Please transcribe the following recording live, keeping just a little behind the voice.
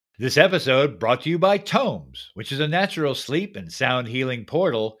This episode brought to you by TAUMMHOMS, which is a natural sleep and sound healing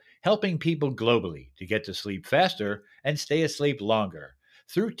portal helping people globally to get to sleep faster and stay asleep longer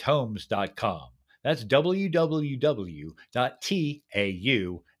through TAUMMHOMS.com. That's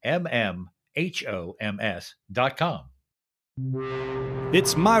www.TAUMMHOMS.com.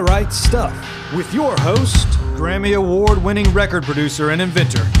 It's My Right Stuff with your host, Grammy Award-winning record producer and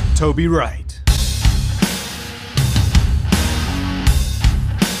inventor, Toby Wright.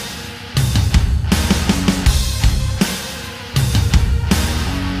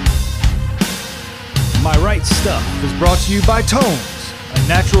 My Right Stuff is brought to you by TAUMMHOMS, a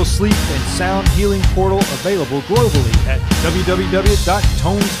natural sleep and sound healing portal available globally at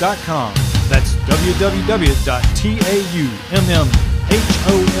www.taumms.com. That's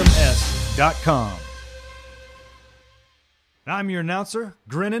www.TAUMMHOMS.com. I'm your announcer,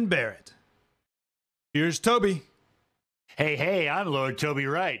 Grinnin' Barrett. Here's Toby. Hey, I'm Lord Toby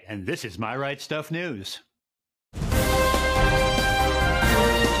Wright, and this is My Right Stuff News.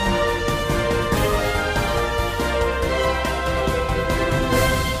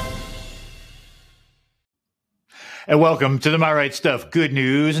 And welcome to the My Right Stuff Good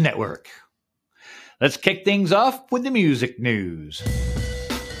News Network. Let's kick things off with the music news.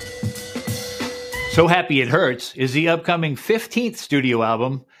 So Happy It Hurts is the upcoming 15th studio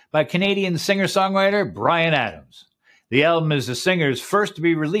album by Canadian singer-songwriter Bryan Adams. The album is the singer's first to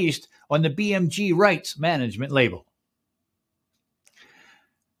be released on the BMG Rights management label.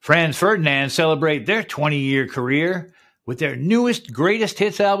 Franz Ferdinand celebrate their 20-year career with their newest greatest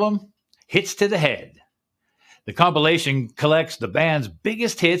hits album, Hits to the Head. The compilation collects the band's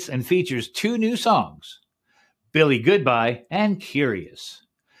biggest hits and features two new songs, Billy Goodbye and Curious,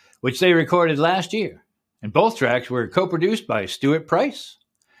 which they recorded last year. And both tracks were co-produced by Stuart Price.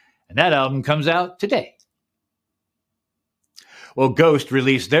 And that album comes out today. Well, Ghost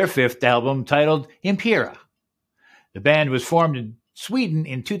released their fifth album titled Impera. The band was formed in Sweden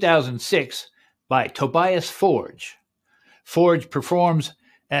in 2006 by Tobias Forge. Forge performs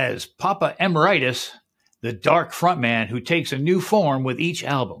as Papa Emeritus, the dark frontman who takes a new form with each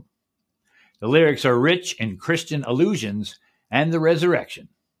album. The lyrics are rich in Christian allusions and the resurrection.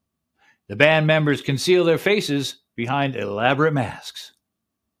 The band members conceal their faces behind elaborate masks.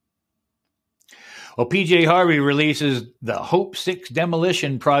 Well, PJ Harvey releases the Hope 6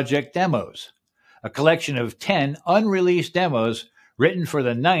 Demolition Project demos, a collection of 10 unreleased demos written for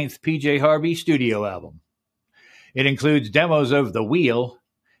the 9th PJ Harvey studio album. It includes demos of The Wheel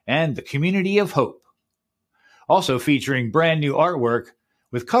and The Community of Hope, also featuring brand new artwork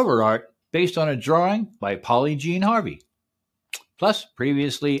with cover art based on a drawing by Polly Jean Harvey, plus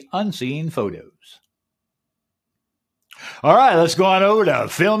previously unseen photos. All right, let's go on over to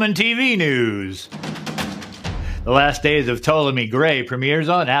film and TV news. The Last Days of Ptolemy Gray premieres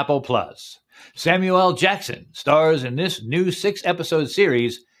on Apple+. Samuel L. Jackson stars in this new 6-episode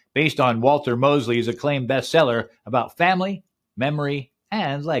series based on Walter Mosley's acclaimed bestseller about family, memory,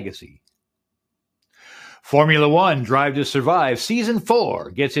 and legacy. Formula One Drive to Survive Season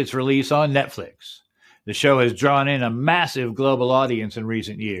 4 gets its release on Netflix. The show has drawn in a massive global audience in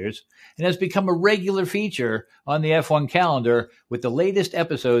recent years and has become a regular feature on the F1 calendar, with the latest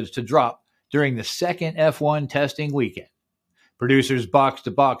episodes to drop during the second F1 testing weekend. Producers Box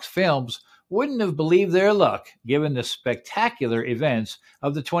to Box Films wouldn't have believed their luck given the spectacular events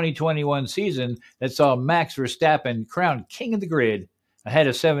of the 2021 season that saw Max Verstappen crowned king of the grid ahead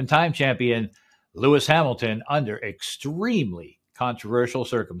of 7-time champion Lewis Hamilton under extremely controversial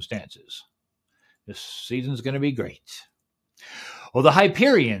circumstances. This season's going to be great. Well, The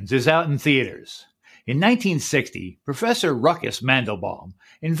Hyperions is out in theaters. In 1960, Professor Ruckus Mandelbaum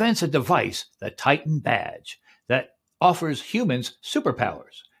invents a device, the Titan Badge, that offers humans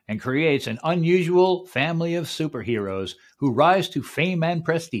superpowers and creates an unusual family of superheroes who rise to fame and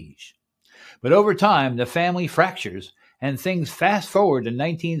prestige. But over time, the family fractures and things fast forward to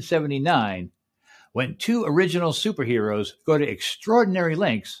 1979, when two original superheroes go to extraordinary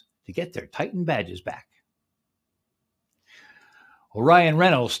lengths to get their Titan badges back. Ryan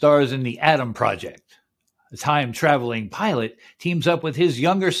Reynolds stars in The Atom Project. A time-traveling pilot teams up with his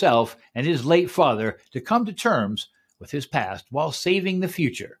younger self and his late father to come to terms with his past while saving the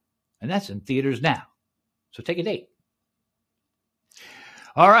future. And that's in theaters now. So take a date.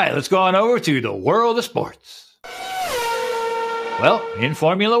 All right, let's go on over to the world of sports. Well, in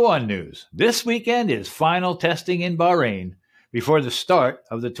Formula One news, this weekend is final testing in Bahrain before the start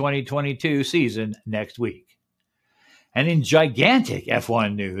of the 2022 season next week. And in gigantic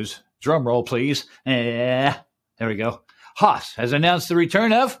F1 news, drum roll please, there we go, Haas has announced the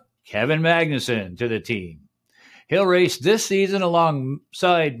return of Kevin Magnussen to the team. He'll race this season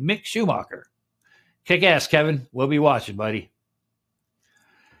alongside Mick Schumacher. Kick ass, Kevin. We'll be watching, buddy.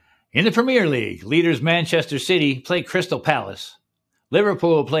 In the Premier League, leaders Manchester City play Crystal Palace,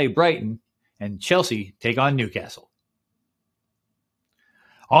 Liverpool play Brighton, and Chelsea take on Newcastle.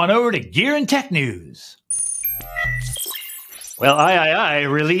 On over to Gear and Tech News. Well, III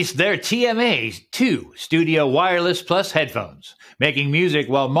released their TMA2 Studio Wireless Plus headphones. Making music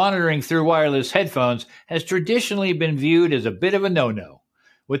while monitoring through wireless headphones has traditionally been viewed as a bit of a no-no,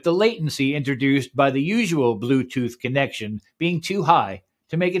 with the latency introduced by the usual Bluetooth connection being too high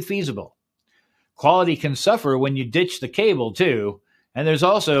to make it feasible. Quality can suffer when you ditch the cable, too, and there's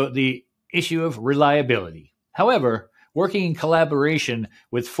also the issue of reliability. However, working in collaboration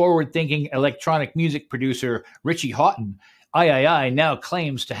with forward-thinking electronic music producer Richie Houghton, III now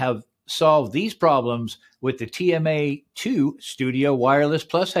claims to have solved these problems with the TMA2 Studio Wireless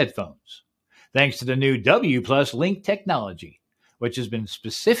Plus headphones, thanks to the new W Plus Link technology, which has been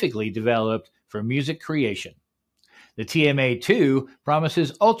specifically developed for music creation. The TMA2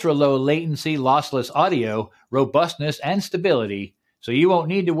 promises ultra-low latency lossless audio, robustness, and stability, so you won't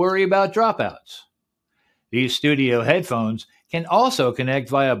need to worry about dropouts. These studio headphones can also connect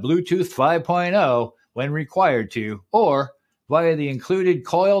via Bluetooth 5.0 when required to, or via the included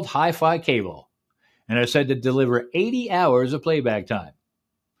coiled hi-fi cable, and are said to deliver 80 hours of playback time.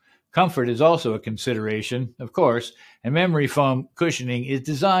 Comfort is also a consideration, of course, and memory foam cushioning is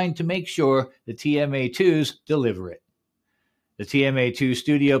designed to make sure the TMA2s deliver it. The TMA2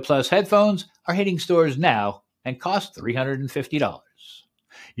 Studio Plus headphones are hitting stores now and cost $350.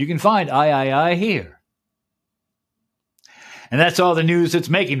 You can find III here. And that's all the news that's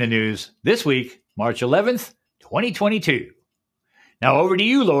making the news this week, March 11th, 2022. Now over to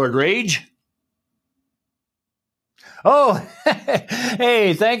you, Lord Rage. Oh,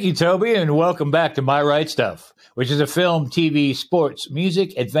 hey, thank you, Toby, and welcome back to My Right Stuff, which is a film, TV, sports,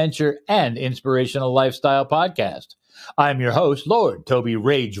 music, adventure, and inspirational lifestyle podcast. I'm your host, Lord Toby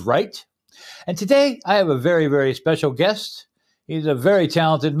Rage Wright, and today I have a very, very special guest. He's a very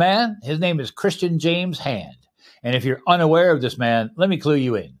talented man. His name is Christian James Hand, and if you're unaware of this man, let me clue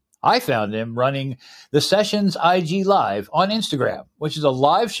you in. I found him running the Sessions IG Live on Instagram, which is a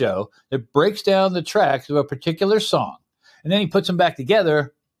live show that breaks down the tracks of a particular song, and then he puts them back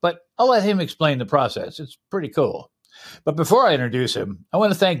together, but I'll let him explain the process. It's pretty cool. But before I introduce him, I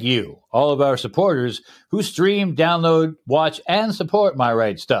want to thank you, all of our supporters who stream, download, watch, and support My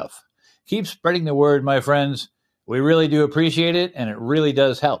Right Stuff. Keep spreading the word, my friends. We really do appreciate it, and it really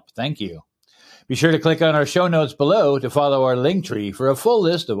does help. Thank you. Be sure to click on our show notes below to follow our link tree for a full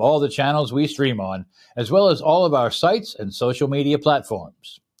list of all the channels we stream on, as well as all of our sites and social media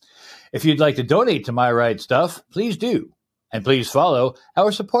platforms. If you'd like to donate to My Right Stuff, please do. And please follow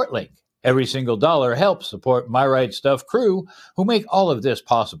our support link. Every single dollar helps support My Right Stuff crew who make all of this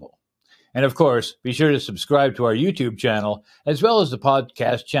possible. And of course, be sure to subscribe to our YouTube channel, as well as the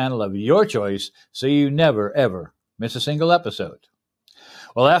podcast channel of your choice, so you never, ever miss a single episode.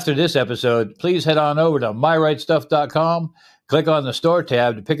 Well, after this episode, please head on over to myrightstuff.com, click on the store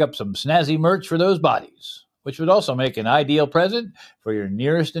tab to pick up some snazzy merch for those bodies, which would also make an ideal present for your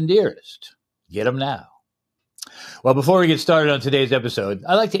nearest and dearest. Get them now. Well, before we get started on today's episode,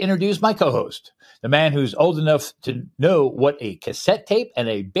 I'd like to introduce my co-host, the man who's old enough to know what a cassette tape and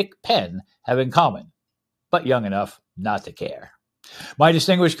a Bic pen have in common, but young enough not to care. My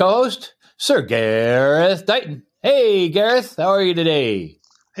distinguished co-host, Sir Gareth Dighton. Hey, Gareth, how are you today?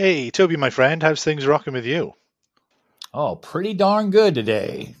 Hey, Toby, my friend, how's things rocking with you? Oh, pretty darn good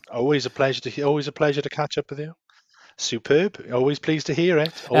today. Always a pleasure to catch up with you. Superb. Always pleased to hear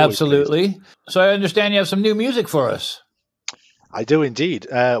it. Absolutely. So I understand you have some new music for us. I do indeed.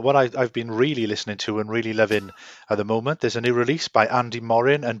 What I've been really listening to and really loving at the moment, there's a new release by Andy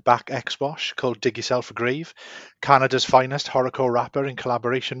Morin and Back X-Wash called Dig Yourself a Grave, Canada's finest horrorcore rapper in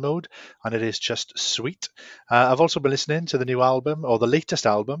collaboration mode, and it is just sweet. I've also been listening to the new album, or the latest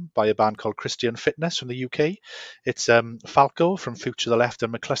album, by a band called Christian Fitness from the UK. It's Falco from Future the Left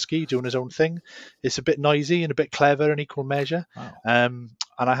and McCluskey doing his own thing. It's a bit noisy and a bit clever in equal measure. Wow.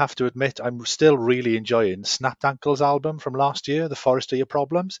 And I have to admit, I'm still really enjoying Snapped Ankle's album from last year, The Forest of Your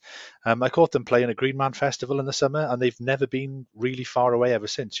Problems. I caught them playing a Green Man Festival in the summer, and they've never been really far away ever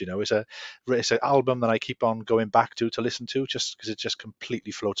since. You know, it's an album that I keep on going back to listen to, just because it just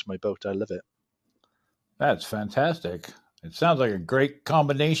completely floats my boat. I love it. That's fantastic. It sounds like a great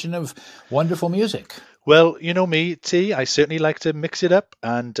combination of wonderful music. Well, you know me, T. I certainly like to mix it up,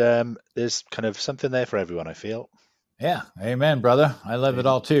 and there's kind of something there for everyone, I feel. Yeah, amen, brother. I love it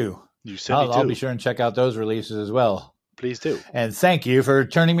all too. You certainly do. I'll be sure and check out those releases as well. Please do. And thank you for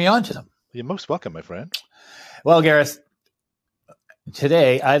turning me on to them. You're most welcome, my friend. Well, Gareth,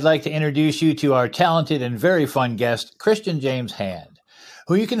 today I'd like to introduce you to our talented and very fun guest, Christian James Hand,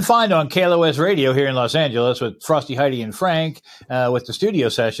 who you can find on KLOS Radio here in Los Angeles with Frosty, Heidi, and Frank with the studio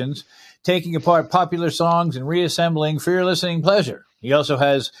sessions, taking apart popular songs and reassembling for your listening pleasure. He also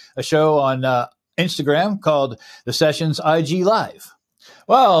has a show on Instagram called The Sessions IG Live.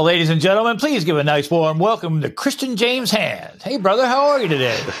 Well, ladies and gentlemen, please give a nice warm welcome to Christian James Hand. Hey, brother, how are you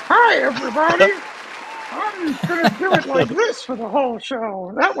today? Hi, everybody. I'm going to do it like this for the whole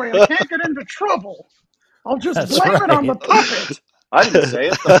show. That way I can't get into trouble. I'll just blame it on the puppet. I didn't say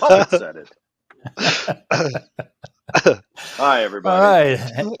it. The puppet said it. Hi, everybody. All right.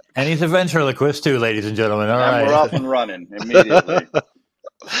 And he's a ventriloquist, too, ladies and gentlemen. All right. We're off and running immediately.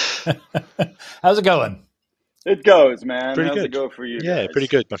 How's it going? It goes, man. Pretty How's good. it go for you Yeah, guys? pretty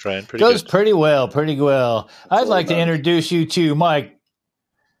good, my friend. Goes pretty well, pretty well. I'd like to about it. introduce you to my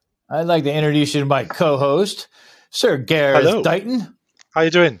co-host, Sir Gareth Hello. Dighton. How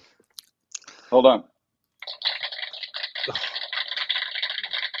you doing? Hold on.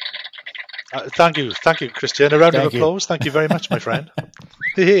 Thank you, Christian. A round Thank of you. applause. Thank you very much, my friend.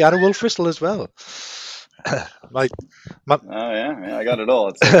 Hey, and a wolf whistle as well. my Oh, yeah, I got it all.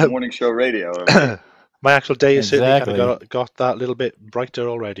 It's like morning show radio. my actual day is certainly Exactly. kind of got that little bit brighter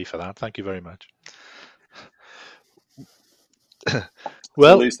already for that. Thank you very much.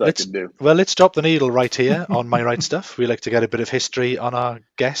 Well, the least I could do. Well, let's drop the needle right here on My Right Stuff. We like to get a bit of history on our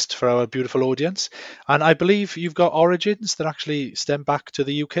guest for our beautiful audience. And I believe you've got origins that actually stem back to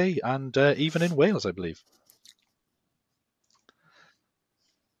the UK and even in Wales, I believe.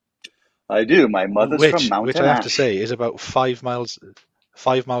 I do. My mother's from Mountain Which I have Ash. to say is about 5 miles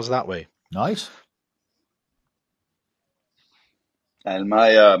that way. Nice. And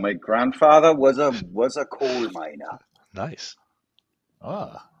my grandfather was a coal miner Nice.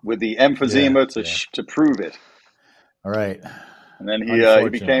 Ah, with the emphysema to prove it. all right. And then he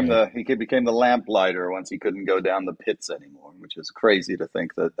became the lamplighter once he couldn't go down the pits anymore, which is crazy to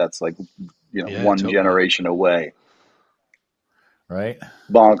think that's like one totally. generation away. Right.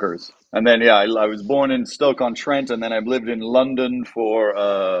 Bonkers. And then I was born in Stoke-on-Trent, and then I've lived in London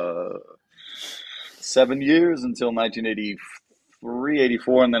for 7 years until 1983,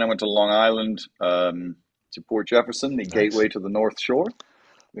 84, and then I went to Long Island to Port Jefferson, the gateway to the North Shore.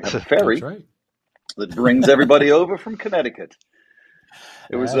 We have a ferry That's right. that brings everybody over from Connecticut.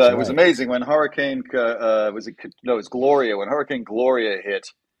 It was That's it was right. amazing when it's Gloria. When Hurricane Gloria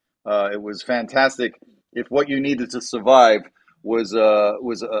hit, it was fantastic. If what you needed to survive was a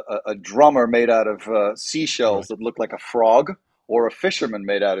drummer made out of seashells that looked like a frog, or a fisherman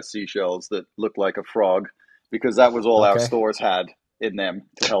made out of seashells that looked like a frog, because that was all our Okay. stores had in them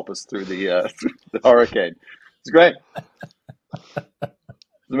to help us through the hurricane. It's great. It's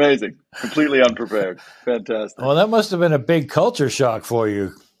amazing. Completely unprepared. Fantastic. Well, that must have been a big culture shock for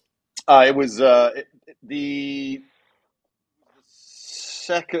you. It was the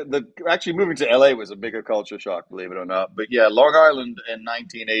second. Actually, moving to LA was a bigger culture shock, believe it or not. But yeah, Long Island in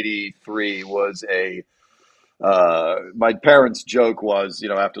 1983 was my parents' joke was,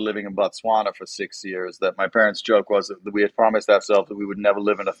 after living in Botswana for 6 years, that my parents' joke was that we had promised ourselves that we would never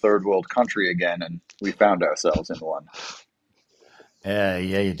live in a third world country again, and we found ourselves in one. Yeah,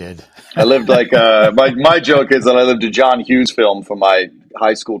 you did. I lived like my joke is that I lived a John Hughes film for my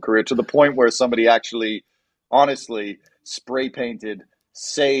high school career, to the point where somebody actually, honestly, spray painted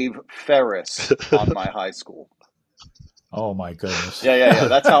 "Save Ferris" on my high school. Oh my goodness. Yeah.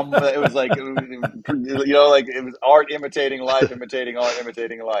 That's how it was like. It was art imitating life, imitating art,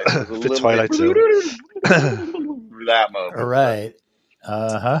 imitating life. It was a The Twilight Zone. that moment. All right.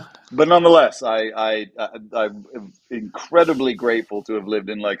 Uh-huh. But nonetheless, I'm incredibly grateful to have lived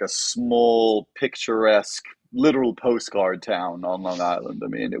in like a small, picturesque, literal postcard town on Long Island. I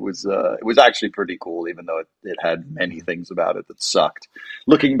mean, it was actually pretty cool, even though it had many things about it that sucked.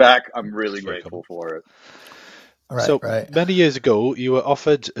 Looking back, I'm really grateful for it. Right. Many years ago, you were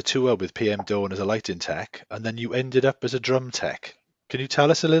offered a tour with PM Dawn as a lighting tech, and then you ended up as a drum tech. Can you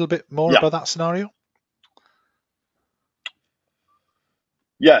tell us a little bit more about that scenario?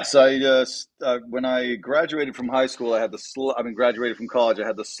 Yes, when I graduated from high school, graduated from college, I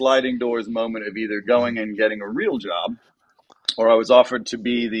had the sliding doors moment of either going and getting a real job, or I was offered to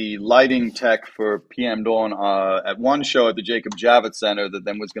be the lighting tech for PM Dawn at one show at the Jacob Javits Center that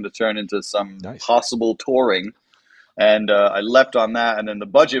then was going to turn into some possible touring. And I leapt on that, and then the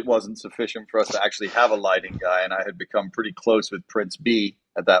budget wasn't sufficient for us to actually have a lighting guy, and I had become pretty close with Prince B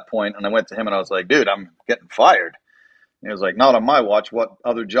at that point, and I went to him and I was like, dude, I'm getting fired. And he was like, not on my watch. What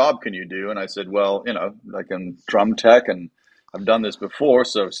other job can you do? And I said, well, I can drum tech and I've done this before,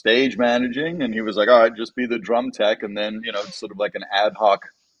 so stage managing. And he was like, all right, just be the drum tech. And then, you know, it's sort of like an ad hoc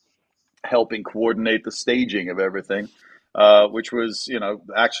helping coordinate the staging of everything, which was, you know,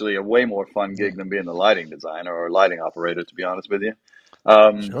 actually a way more fun gig than being the lighting designer or lighting operator, to be honest with you.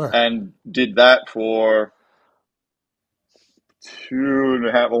 Sure. And did that for 3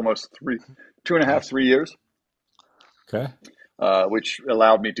 years. Okay. Which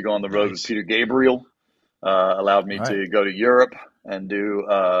allowed me to go on the road with Peter Gabriel, allowed me to go to Europe and do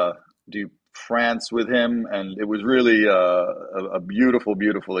France with him, and it was really a beautiful,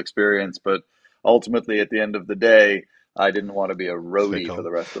 beautiful experience. But ultimately, at the end of the day, I didn't want to be a roadie for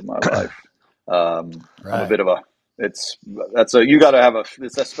the rest of my life. I'm a bit of a that's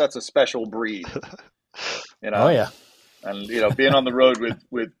a special breed, you know. Oh yeah. And, you know, being on the road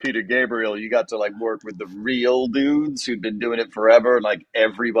with Peter Gabriel, you got to like work with the real dudes who'd been doing it forever. And like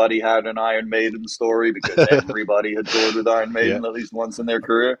everybody had an Iron Maiden story because everybody had toured with Iron Maiden at least once in their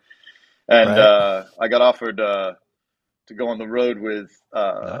career. And I got offered to go on the road with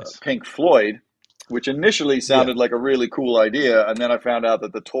Pink Floyd, which initially sounded like a really cool idea. And then I found out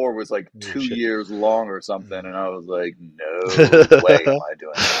that the tour was like 2 years long or something. And I was like, no way am I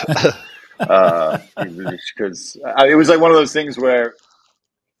doing that. Because it was like one of those things where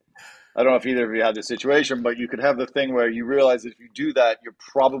I don't know if either of you had this situation, but you could have the thing where you realize if you do that, you're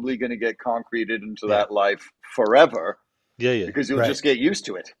probably going to get concreted into that life forever. Because you'll just get used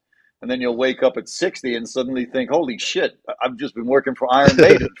to it. And then you'll wake up at 60 and suddenly think, holy shit, I've just been working for Iron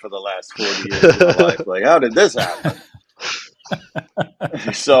Maiden for the last 40 years of my life. Like, how did this happen?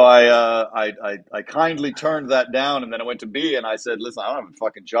 So I kindly turned that down, and then I went to B and I said, listen, I don't have a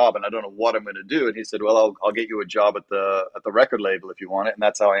fucking job and I don't know what I'm going to do. And he said, well, I'll get you a job at the record label if you want it. And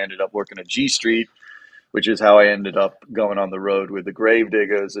that's how I ended up working at G Street, which is how I ended up going on the road with the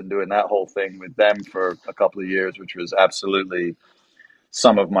Gravediggers and doing that whole thing with them for a couple of years, which was absolutely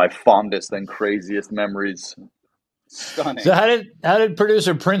some of my fondest and craziest memories. Stunning. So how did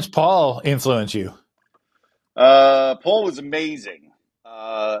producer Prince Paul influence you? Paul was amazing.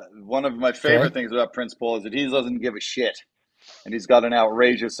 One of my favorite things about Prince Paul is that he doesn't give a shit, and he's got an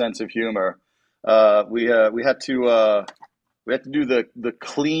outrageous sense of humor. We had to do the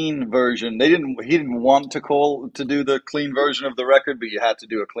clean version. He didn't want to do the clean version of the record, but you had to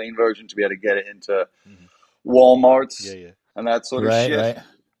do a clean version to be able to get it into Walmarts and that sort of shit. Right.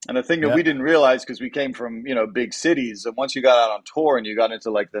 And the thing that we didn't realize, because we came from, you know, big cities, and once you got out on tour and you got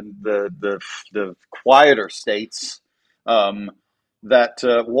into like the quieter states, that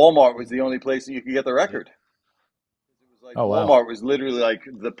Walmart was the only place that you could get the record. It was like Walmart was literally like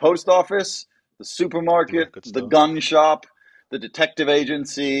the post office, the supermarket, the gun shop, the detective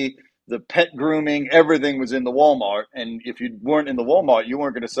agency, the pet grooming. Everything was in the Walmart, and if you weren't in the Walmart, you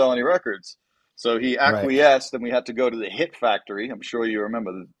weren't going to sell any records. So he acquiesced, and we had to go to the Hit Factory. I'm sure you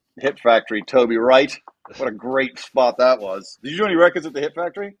remember the Hit Factory, Toby Wright. What a great spot that was. Did you do any records at the Hit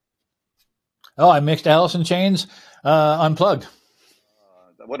Factory? Oh, I mixed Alice in Chains Unplugged.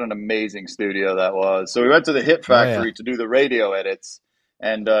 What an amazing studio that was. So we went to the Hit Factory to do the radio edits.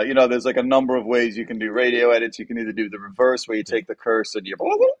 And, you know, there's like a number of ways you can do radio edits. You can either do the reverse, where you take the curse and you,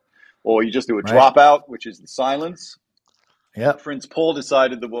 or you just do a dropout, which is the silence. Yeah. Prince Paul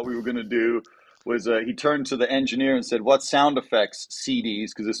decided that what we were going to do was he turned to the engineer and said, what sound effects CDs,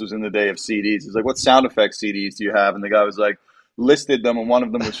 because this was in the day of CDs. He's like, what sound effects CDs do you have? And the guy was like, listed them, and one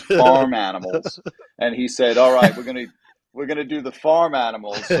of them was farm animals. And he said, all right, we're going to do the farm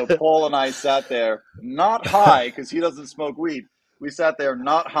animals. So Paul and I sat there, not high, because he doesn't smoke weed. We sat there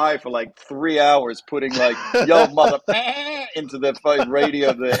not high for like 3 hours, putting like, yo, mother, into the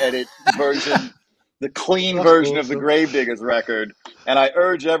radio, the edit version, the clean version of the Gravediggers record. And I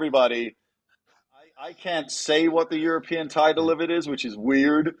urge everybody, I can't say what the European title of it is, which is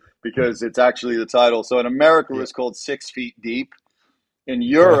weird because it's actually the title. So in America, it was called 6 Feet Deep. In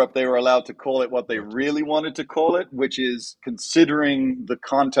Europe, they were allowed to call it what they really wanted to call it, which is, considering the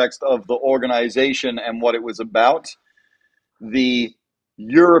context of the organization and what it was about, the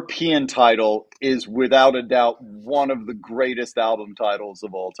European title is without a doubt one of the greatest album titles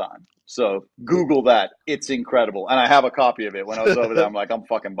of all time. So Google that. It's incredible. And I have a copy of it. When I was over there, I'm like, I'm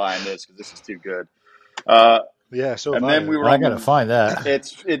fucking buying this because this is too good. And then we were. I gotta find that.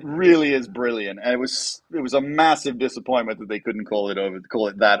 It really is brilliant, and it was a massive disappointment that they couldn't call it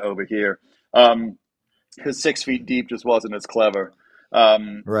that over here, because 6 Feet Deep just wasn't as clever.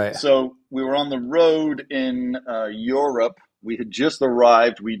 So we were on the road in Europe. We had just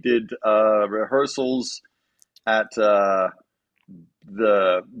arrived. We did rehearsals at the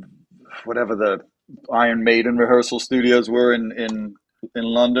whatever the Iron Maiden rehearsal studios were in in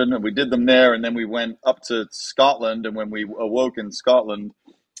London, and we did them there, and then we went up to Scotland. And when we awoke in Scotland,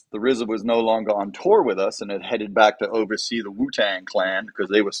 the RZA was no longer on tour with us and had headed back to oversee the Wu-Tang Clan because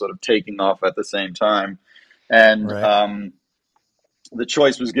they were sort of taking off at the same time. And the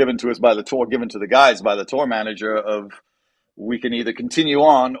choice was given to us by the tour, given to the guys by the tour manager of, we can either continue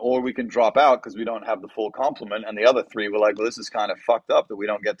on or we can drop out because we don't have the full complement. And the other three were like, well, this is kind of fucked up that we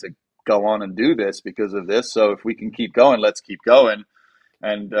don't get to go on and do this because of this. So if we can keep going, let's keep going.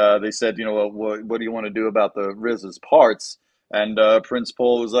 And they said, you know, well, what do you want to do about the RZA's parts? And Prince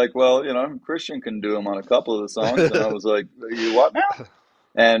Paul was like, well, you know, Christian can do them on a couple of the songs. And I was like, you what now?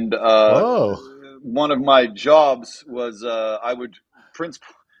 And one of my jobs was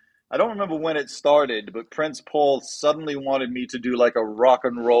I don't remember when it started, but Prince Paul suddenly wanted me to do like a rock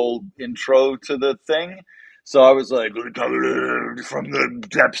and roll intro to the thing. So I was like, from the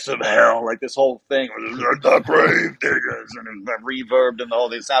depths of hell, like this whole thing, the grave diggers, and it reverbed and the whole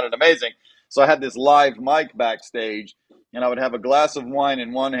thing sounded amazing. So I had this live mic backstage, and I would have a glass of wine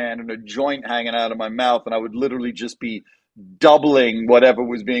in one hand and a joint hanging out of my mouth, and I would literally just be doubling whatever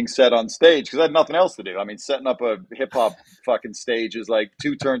was being said on stage because I had nothing else to do. I mean, setting up a hip hop fucking stage is like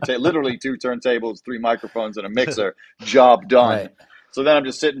literally two turntables, 3 microphones, and a mixer. Job done. Right. So then I'm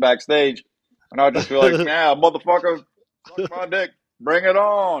just sitting backstage, and I would just be like, "Yeah, motherfucker, suck my dick, bring it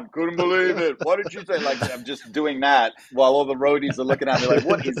on! Couldn't believe it. What did you say?" Like I'm just doing that while all the roadies are looking at me like,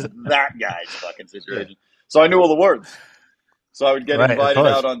 "What is that guy's fucking situation?" So I knew all the words. So I would get invited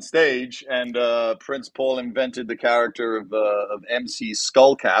out on stage, and Prince Paul invented the character of MC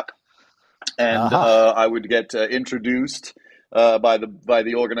Skullcap, and I would get introduced by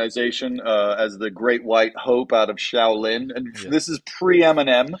the organization as the Great White Hope out of Shaolin, and this is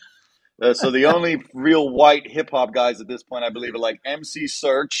pre-Eminem. So the only real white hip hop guys at this point, I believe, are like MC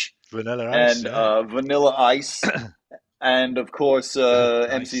Search, Vanilla Ice, and Vanilla Ice, and of course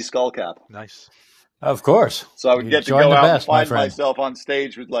MC Skullcap. Nice. Of course. So I would get to go out and find myself on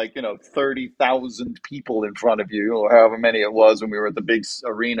stage with 30,000 people in front of you, or however many it was when we were at the big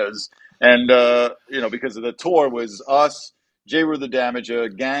arenas. And, because of the tour was us, J. Rue the Damager,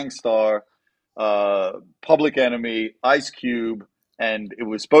 Gangstar, Public Enemy, Ice Cube, and it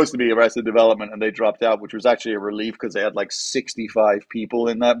was supposed to be Arrested Development, and they dropped out, which was actually a relief because they had 65 people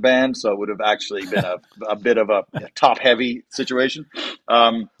in that band. So it would have actually been a bit of a top-heavy situation.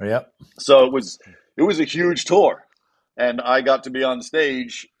 So it was a huge tour, and I got to be on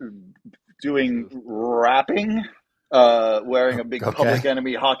stage doing rapping, wearing a big Public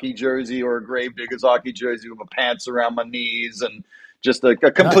Enemy hockey jersey or a Gravediggers hockey jersey with my pants around my knees, and just a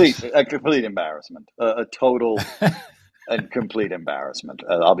complete embarrassment, a total and complete embarrassment.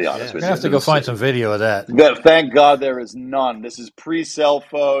 I'll be honest with you. I have to go find some video of that. Thank God there is none. This is pre-cell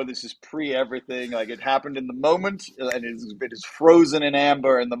phone. This is pre-everything. Like, it happened in the moment, and it is frozen in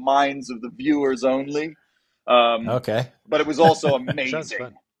amber in the minds of the viewers only. But it was also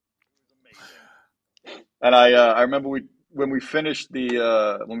amazing. And I remember when we finished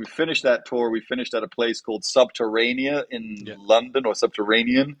that tour, we finished at a place called Subterranea in London, or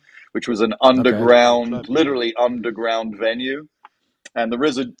Subterranean, which was an underground, literally underground venue. And the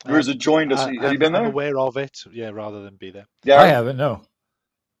RZA joined us. Have you been there? I'm aware of it, rather than be there. Yeah, I haven't, no.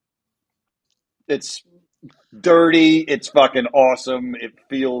 It's dirty. It's fucking awesome. It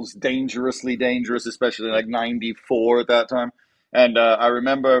feels dangerously dangerous, especially 94 at that time. And I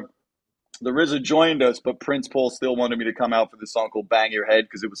remember the RZA joined us, but Prince Paul still wanted me to come out for this song called Bang Your Head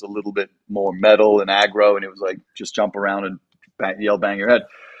because it was a little bit more metal and aggro, and it was like just jump around and yell Bang Your Head.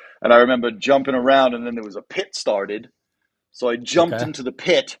 And I remember jumping around, and then there was a pit started. So I jumped into the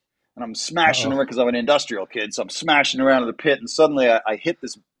pit, and I'm smashing around because I'm an industrial kid. So I'm smashing around in the pit, and suddenly I hit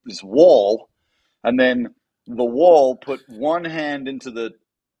this wall, and then the wall put one hand into the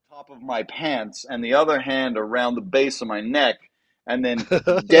top of my pants and the other hand around the base of my neck, and then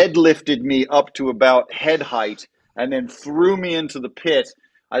deadlifted me up to about head height, and then threw me into the pit.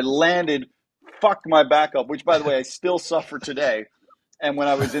 I landed, fucked my back up, which, by the way, I still suffer today. And when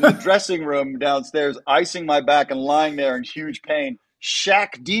I was in the dressing room downstairs, icing my back and lying there in huge pain,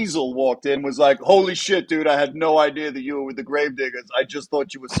 Shaq Diesel walked in, was like, "Holy shit, dude, I had no idea that you were with the Gravediggers. I just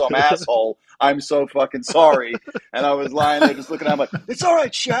thought you were some asshole. I'm so fucking sorry." And I was lying there just looking at him like, "It's all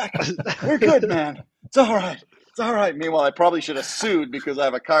right, Shaq. We're good, man. It's all right. It's all right." Meanwhile, I probably should have sued because I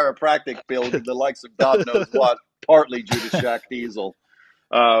have a chiropractic bill with the likes of God knows what, partly due to Shaq Diesel.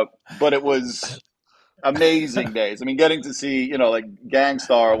 But it was amazing days. I mean, getting to see,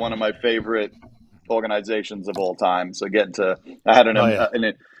 Gangstar, one of my favorite organizations of all time. So I had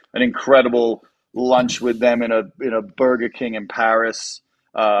an incredible lunch with them in a Burger King in Paris.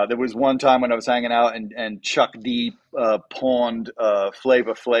 There was one time when I was hanging out and Chuck D pawned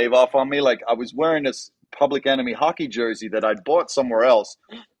Flavor Flav off on me. Like, I was wearing this Public Enemy hockey jersey that I'd bought somewhere else,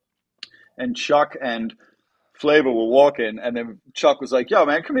 and Chuck and Flavor were walking, and then Chuck was like, "Yo,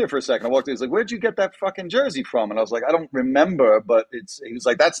 man, come here for a second." I walked in. He's like, "Where'd you get that fucking jersey from?" And I was like, "I don't remember, but it's." He was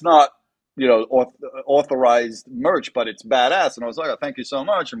like, "That's not, authorized merch, but it's badass." And I was like, "Oh, thank you so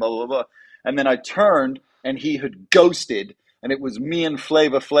much," and blah blah blah. And then I turned, and he had ghosted, and it was me and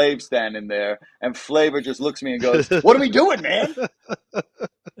Flavor Flav standing there, and Flavor just looks at me and goes, "What are we doing, man?"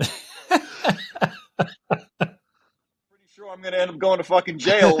 Sure, I'm going to end up going to fucking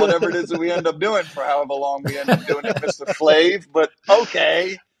jail, whatever it is that we end up doing for however long we end up doing it, Mr. Flav, but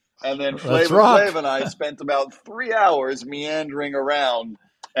okay. And then Flavor Flav and I spent about 3 hours meandering around,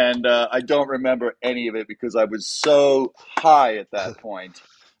 and I don't remember any of it because I was so high at that point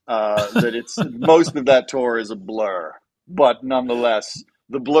that most of that tour is a blur. But nonetheless,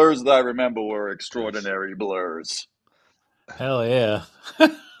 the blurs that I remember were extraordinary blurs. Hell yeah.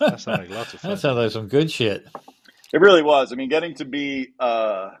 That sounds like lots of fun. That sounds like some good shit. It really was. I mean, getting to be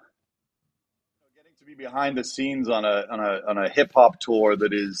behind the scenes on a hip hop tour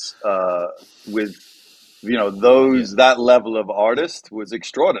that is with that level of artist was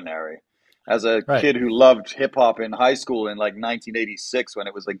extraordinary. As a kid who loved hip hop in high school in like 1986, when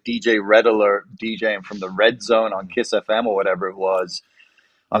it was like DJ Red Alert DJing from the Red Zone on Kiss FM or whatever it was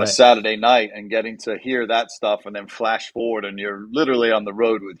on a Saturday night, and getting to hear that stuff, and then flash forward and you're literally on the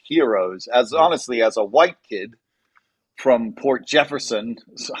road with heroes. Honestly, as a white kid from Port Jefferson,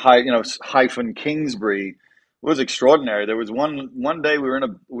 hyphen Kingsbury, was extraordinary. There was one day we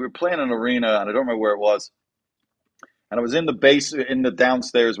were playing an arena, and I don't remember where it was, and I was in the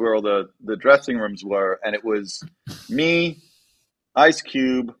downstairs where all the dressing rooms were, and it was me, Ice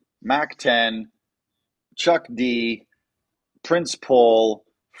Cube, Mac 10, Chuck D, Prince Paul,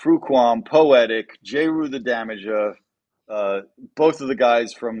 Fruquam, Poetic, J. Rue the Damager, both of the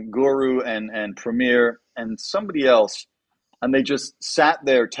guys from Guru and Premier, and somebody else. And they just sat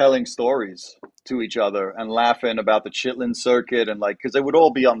there telling stories to each other and laughing about the Chitlin circuit, and because they would all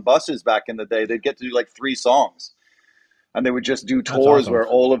be on buses back in the day. They'd get to do like 3 songs, and they would just do tours where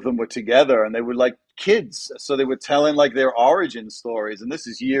all of them were together, and they were like kids. So they were telling like their origin stories. And this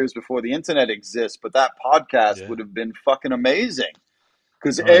is years before the internet exists, but that podcast would have been fucking amazing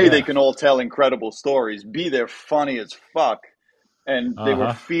because they can all tell incredible stories. B, they're funny as fuck, and they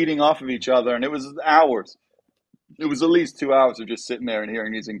were feeding off of each other, and it was hours. It was at least 2 hours of just sitting there and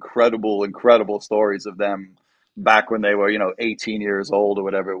hearing these incredible, incredible stories of them back when they were, 18 years old or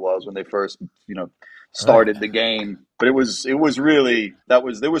whatever it was when they first, started the game. But it was really, there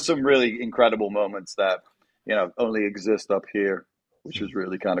was some really incredible moments that, only exist up here, which is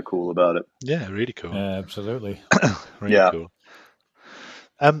really kind of cool about it. Yeah, really cool. Yeah, absolutely. Really cool.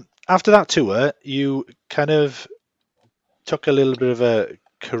 After that tour, you kind of took a little bit of a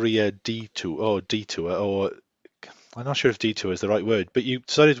career detour, or I'm not sure if detour is the right word, but you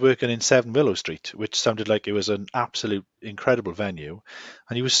started working in 7 Willow Street, which sounded like it was an absolute incredible venue,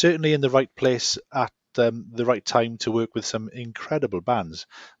 and you were certainly in the right place at the right time to work with some incredible bands.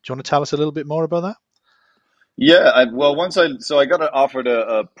 Do you want to tell us a little bit more about that? Yeah, I got offered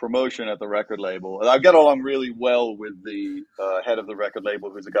a promotion at the record label. I got along really well with the head of the record label,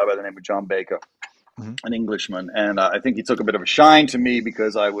 who's a guy by the name of John Baker, an Englishman, and I think he took a bit of a shine to me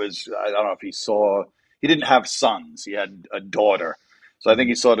because I don't know if he saw. He didn't have sons. He had a daughter. So I think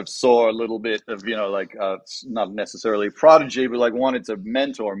he sort of saw a little bit of, not necessarily a prodigy, but wanted to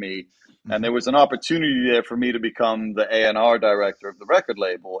mentor me. And there was an opportunity there for me to become the A&R director of the record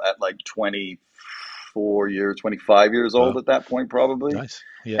label at 25 years old at that point, probably. Nice.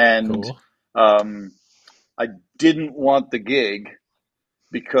 Yeah, and cool. I didn't want the gig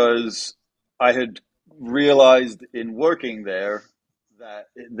because I had realized in working there that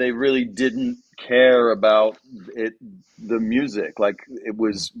they really didn't care about the music. It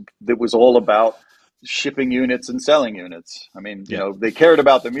was all about shipping units and selling units. I mean, they cared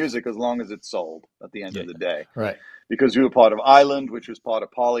about the music as long as it sold at the end of the day. Right. Because we were part of Island, which was part of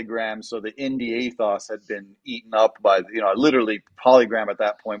Polygram. So the indie ethos had been eaten up by, literally Polygram at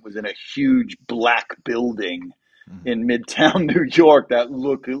that point was in a huge black building in Midtown New York that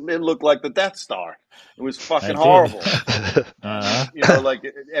looked like the Death Star. It was fucking horrible.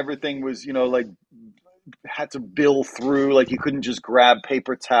 Everything was, had to bill through. You couldn't just grab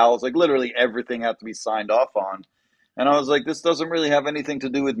paper towels. Literally everything had to be signed off on. And I was like, this doesn't really have anything to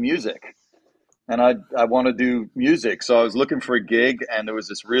do with music. And I want to do music. So I was looking for a gig, and there was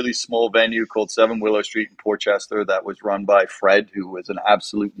this really small venue called 7 Willow Street in Portchester that was run by Fred, who was an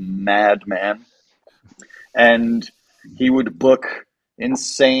absolute madman. And he would book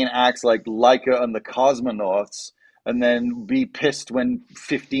insane acts like Laika and the Cosmonauts, and then be pissed when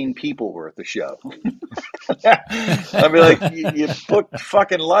 15 people were at the show. I mean, like, you booked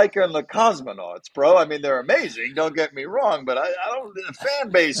fucking Laika and the Cosmonauts, bro. I mean, they're amazing. Don't get me wrong, but I don't. The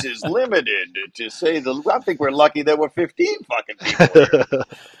fan base is limited, to say the. I think we're lucky there were 15 fucking people here.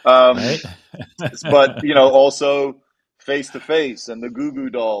 Right? But also Face to Face and the Goo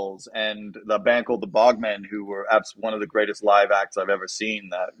Goo Dolls and the band called the Bogmen, who were one of the greatest live acts I've ever seen,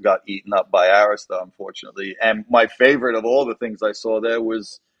 that got eaten up by Arista, unfortunately. And my favorite of all the things I saw there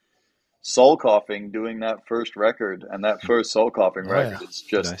was Soul Coughing doing that first record, and that first Soul Coughing record is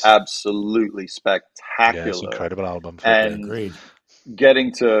just Nice. absolutely spectacular. Yeah, it's an incredible album. And Agreed.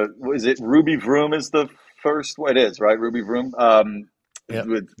 getting to, was it Ruby Vroom is the first? Well, it is, right? Ruby Vroom,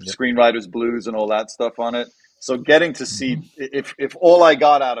 with Screenwriters Blues and all that stuff on it. So getting to see, if all I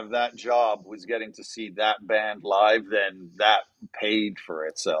got out of that job was getting to see that band live, then that paid for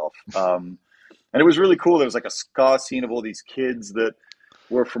itself. And it was really cool. There was like a ska scene of all these kids that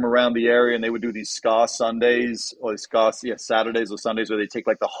were from around the area, and they would do these ska Sundays or Saturdays or Sundays, where they take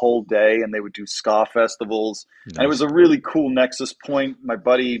like the whole day and they would do ska festivals. Nice. And it was a really cool nexus point. My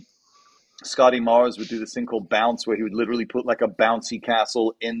buddy Scotty Mars would do this thing called Bounce, where he would literally put like a bouncy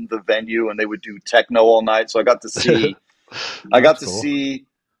castle in the venue, and they would do techno all night. So I got to see, see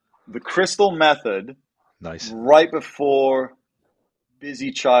the Crystal Method, nice, right before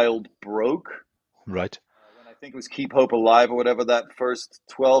Busy Child broke. Right. I think it was Keep Hope Alive or whatever that first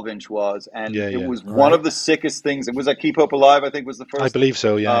 12-inch was. And it was one of the sickest things. It was like Keep Hope Alive, I think, was the first. I believe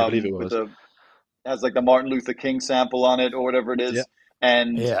so, yeah. I believe it was. Has like the Martin Luther King sample on it or whatever it is. Yeah.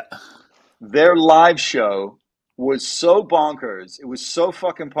 And their live show was so bonkers. It was so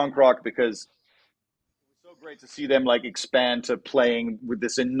fucking punk rock, because it was so great to see them like expand to playing with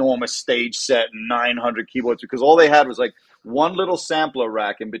this enormous stage set and 900 keyboards, because all they had was like one little sampler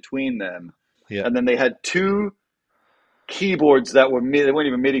rack in between them. Yeah. And then they had two keyboards that were they weren't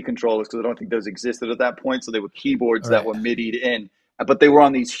even MIDI controllers, because I don't think those existed at that point. So they were keyboards that were MIDI'd in, but they were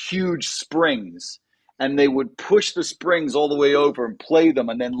on these huge springs, and they would push the springs all the way over and play them,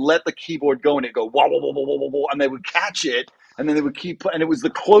 and then let the keyboard go, and it'd go wah, wah, wah, wah, wah, wah, and they would catch it, and then they would keep playing. And it was the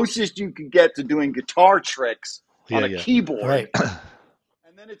closest you could get to doing guitar tricks on a keyboard. Right.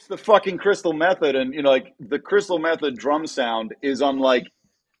 And then it's the fucking Crystal Method, and like the Crystal Method drum sound is unlike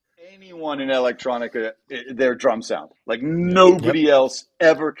anyone in electronica, their drum sound. Like nobody else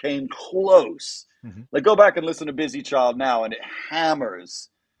ever came close. Mm-hmm. Like go back and listen to Busy Child now, and it hammers.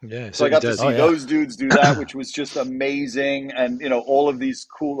 Yeah, so I got to see those dudes do that, which was just amazing. And all of these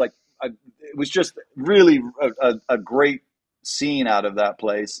cool, it was just really a great scene out of that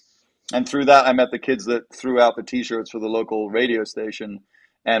place. And through that, I met the kids that threw out the T-shirts for the local radio station.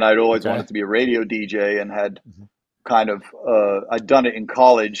 And I'd always wanted to be a radio DJ, and had kind of I'd done it in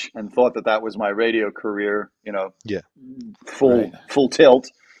college and thought that was my radio career, full tilt.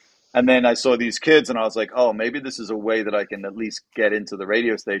 And then I saw these kids, and I was like, oh, maybe this is a way that I can at least get into the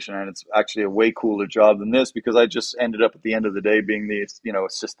radio station. And it's actually a way cooler job than this, because I just ended up at the end of the day being the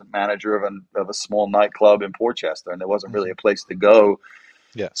assistant manager of a small nightclub in Portchester, and there wasn't really a place to go.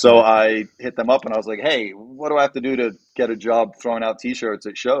 Yeah. So I hit them up, and I was like, hey, what do I have to do to get a job throwing out T-shirts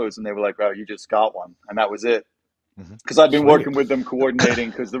at shows? And they were like, oh, you just got one. And that was it. Because I'd been working with them coordinating,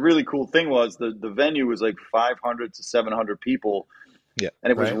 because the really cool thing was the venue was like 500 to 700 people. Yeah,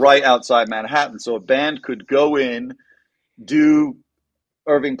 and it was right outside Manhattan. So a band could go in, do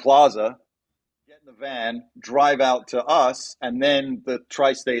Irving Plaza, get in the van, drive out to us, and then the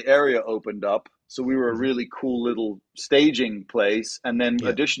tri-state area opened up. So we were a really cool little staging place. And then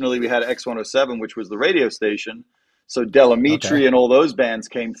additionally, we had X107, which was the radio station. So Delamitri and all those bands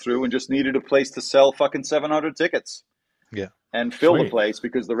came through and just needed a place to sell fucking 700 tickets. Yeah. And fill the place,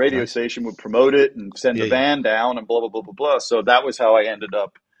 because the radio station would promote it and send the band down and blah, blah, blah, blah, blah. So that was how I ended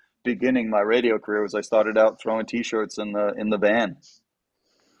up beginning my radio career. Was I started out throwing T-shirts in the van.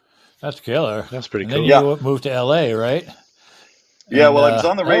 That's killer. That's pretty cool. And then you moved to LA, right? Yeah, well, I was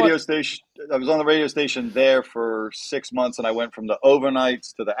on the radio station. I was on the radio station there for 6 months, and I went from the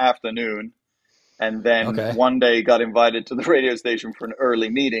overnights to the afternoon. And then one day got invited to the radio station for an early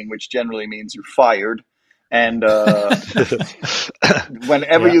meeting, which generally means you're fired. And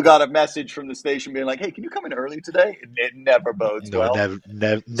whenever you got a message from the station being like, hey, can you come in early today? It never bodes well. Never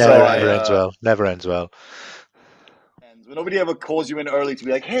ends well. Never ends well. And nobody ever calls you in early to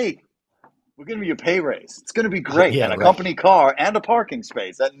be like, hey, we're giving you a pay raise. It's going to be great. And a company car and a parking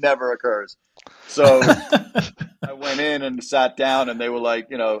space. That never occurs. So I went in and sat down, and they were like,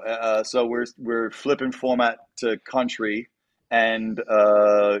 so we're flipping format to country. And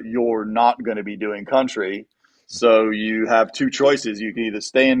you're not going to be doing country. So you have two choices. You can either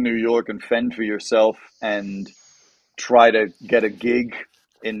stay in New York and fend for yourself and try to get a gig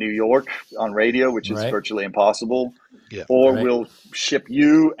in New York on radio, which is Right. virtually impossible, Yeah. or Right. we'll ship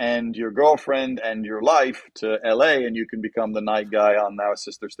you and your girlfriend and your life to LA, and you can become the night guy on our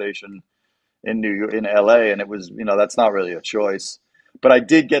sister station in LA. And it was, that's not really a choice. But I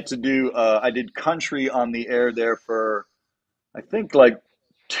did get to do, I did country on the air there for, I think, like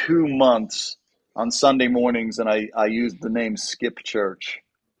 2 months on Sunday mornings, and I used the name Skip Church.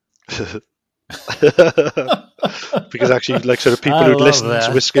 Because actually, like, sort of people I who'd love listen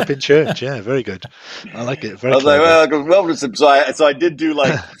that. were skipping church. Yeah, very good. I like it. Very I was clever. like, well, so I did do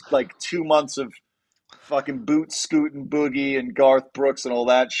like 2 months of fucking boot scooting boogie and Garth Brooks and all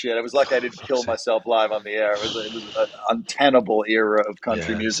that shit. It was like I didn't kill myself live on the air. It was an untenable era of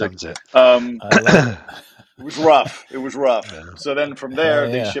country music. Sounds it. I love it. It was rough. It was rough. Yeah. So then from Hell there,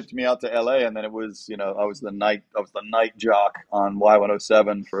 they yeah. shipped me out to LA, and then it was, I was the night jock on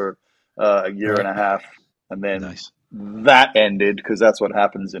Y107 for a year and a half, and then Nice. that ended because that's what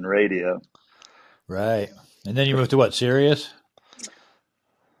happens in radio. Right. And then you moved to what, Sirius?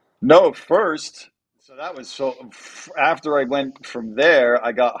 No, first. So that was after I went from there,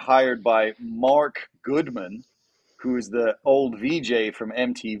 I got hired by Mark Goodman, who is the old VJ from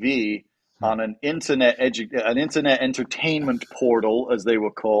MTV, on an internet entertainment portal, as they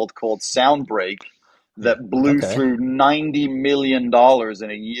were called Soundbreak, that blew through $90 million in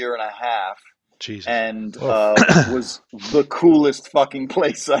a year and a half. Jesus. And was the coolest fucking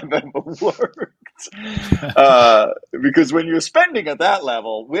place I've ever worked. Because when you're spending at that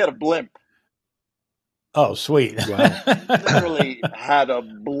level, we had a blimp. Oh, sweet. Wow. Literally had a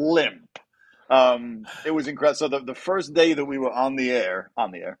blimp. It was incredible. So the first day that we were on the air, by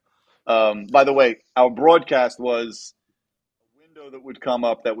the way, our broadcast was a window that would come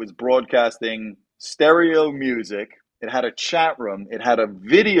up that was broadcasting stereo music. It had a chat room. It had a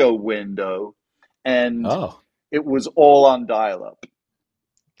video window. And it was all on dial-up.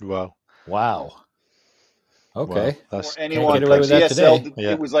 Wow. Okay. Wow. For anyone, get away with that DSL,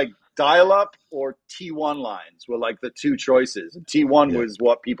 today. it was like dial-up or T1 lines were like the two choices. And T1 was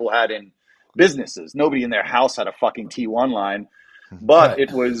what people had in businesses. Nobody in their house had a fucking T1 line. But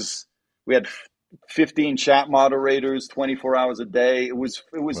it was, we had 15 chat moderators 24 hours a day. It was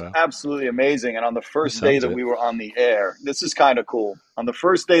absolutely amazing. And on the first day that we were on the air, this is kind of cool. On the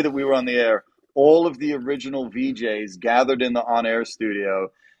first day that we were on the air, all of the original VJs gathered in the on-air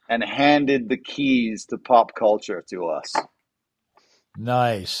studio and handed the keys to pop culture to us.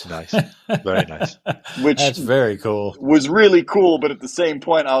 Nice. Very nice. That's very cool. Was really cool, but at the same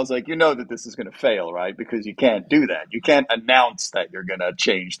point, I was like, that this is going to fail, right? Because you can't do that. You can't announce that you're going to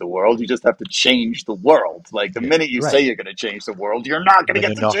change the world. You just have to change the world. Like the minute you say you're going to change the world, you're not going to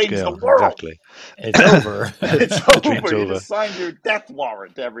get to change the world. Exactly. It's over. It's over. You just signed your death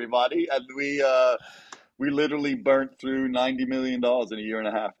warrant, everybody. And we literally burnt through $90 million in a year and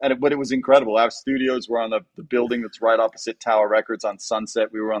a half. But it was incredible. Our studios were on the building that's right opposite Tower Records on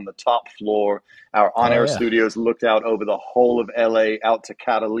Sunset. We were on the top floor. Our on-air studios looked out over the whole of LA, out to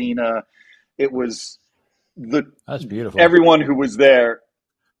Catalina. It was that's beautiful. Everyone who was there,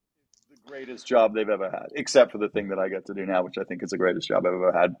 the greatest job they've ever had, except for the thing that I get to do now, which I think is the greatest job I've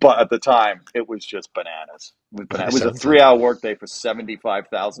ever had. But at the time, it was just bananas. It was a 3-hour workday for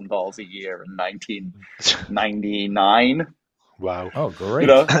 $75,000 a year in 1999. Wow. Oh, great.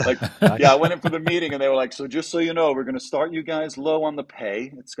 I went in for the meeting and they were like, so just so you know, we're going to start you guys low on the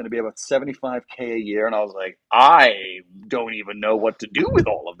pay. It's going to be about $75K a year. And I was like, I don't even know what to do with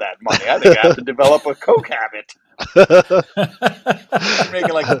all of that money. I think I have to develop a coke habit. I'm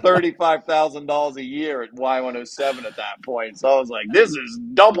making like $35,000 a year at Y107 at that point. So I was like, this is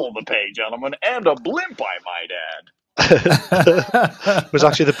double the pay, gentlemen, and a blimp, I might add. It was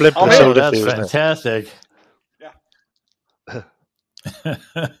actually the blimp that sold it. That's fantastic.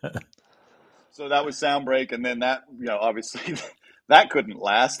 So that was Soundbreak, and then that, obviously that couldn't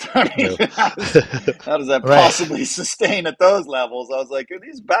last. I mean, how does that possibly sustain at those levels? I was like,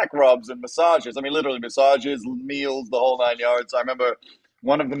 these back rubs and massages. I mean, literally massages, meals, the whole 9 yards. I remember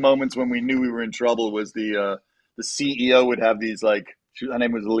one of the moments when we knew we were in trouble was the CEO would have these her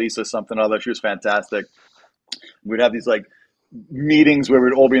name was Lisa something or other. She was fantastic. We'd have these meetings where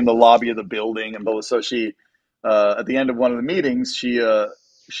we'd all be in the lobby of the building, and so she. At the end of one of the meetings, she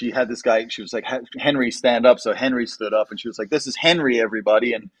had this guy. She was like, Henry, stand up. So Henry stood up, and she was like, this is Henry,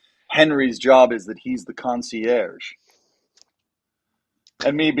 everybody. And Henry's job is that he's the concierge.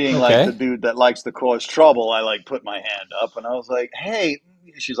 And me being like the dude that likes to cause trouble, I put my hand up, and I was like, hey.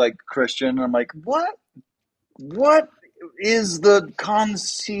 She's like, Christian. And I'm like, what is the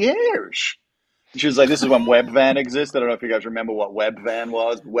concierge? She was like, this is when Webvan existed. I don't know if you guys remember what Webvan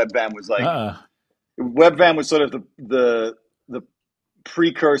was. Webvan was like, Webvan was sort of the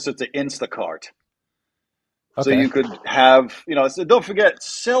precursor to Instacart. Okay. So you could have, so don't forget,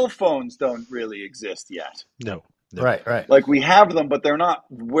 cell phones don't really exist yet. No. Right. Like, we have them, but they're not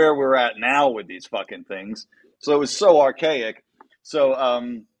where we're at now with these fucking things. So it was so archaic. So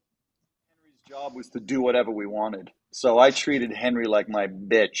Henry's job was to do whatever we wanted. So I treated Henry like my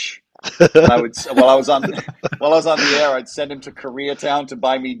bitch. And I would, while I was on the air, I'd send him to Koreatown to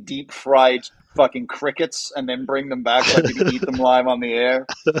buy me deep fried fucking crickets and then bring them back so I could eat them live on the air.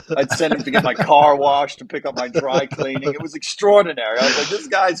 I'd send him to get my car washed, to pick up my dry cleaning. It was extraordinary. I was like, this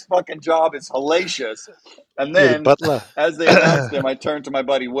guy's fucking job is hellacious. And then, as they announced him, I turned to my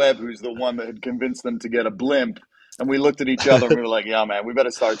buddy Webb, who's the one that had convinced them to get a blimp. And we looked at each other and we were like, yeah, man, we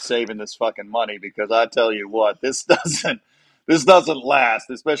better start saving this fucking money, because I tell you what, this doesn't last,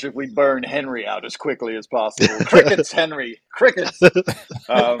 especially if we burn Henry out as quickly as possible. Crickets, Henry, crickets. That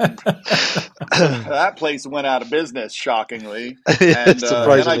place went out of business, shockingly. And then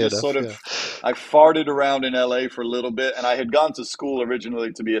I just I farted around in LA for a little bit, and I had gone to school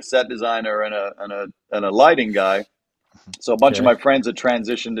originally to be a set designer and a lighting guy. So a bunch of my friends had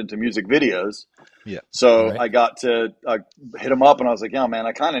transitioned into music videos. Yeah. So I got to hit them up, and I was like, "Yeah, man,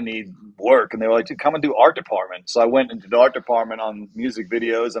 I kind of need work." And they were like, "Dude, come and do art department." So I went into the art department on music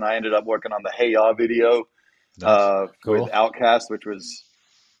videos, and I ended up working on the Hey Ya video with Outkast, which was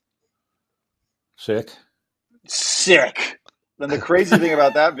sick. Then the crazy thing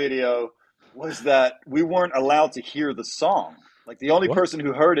about that video was that we weren't allowed to hear the song. Like, the only person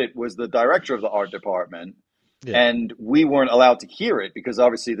who heard it was the director of the art department. Yeah. And we weren't allowed to hear it because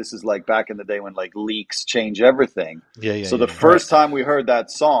obviously this is like back in the day when like leaks change everything. So the first time we heard that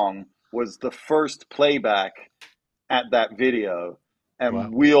song was the first playback at that video.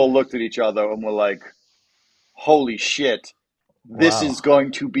 And we all looked at each other and were like, holy shit, this is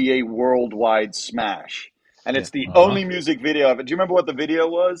going to be a worldwide smash. And it's the only music video of it. Do you remember what the video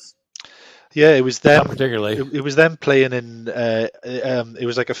was? Yeah, it was them. Not particularly. It was them playing in. It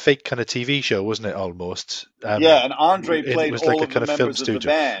was like a fake kind of TV show, wasn't it? Almost. And Andre played all of the members of the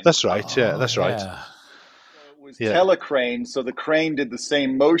band. That's right. Yeah, that's right. So it was telecrane, so the crane did the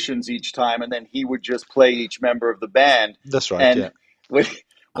same motions each time, and then he would just play each member of the band. That's right. And when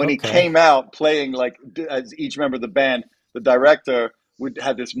he came out playing like as each member of the band, the director would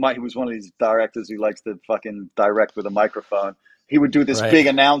have this mic. He was one of these directors who likes to fucking direct with a microphone. He would do this big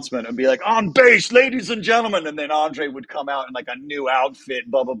announcement and be like, on bass, ladies and gentlemen. And then Andre would come out in like a new outfit,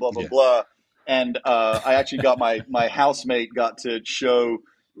 blah, blah, blah, blah, blah. And I actually got my housemate got to show,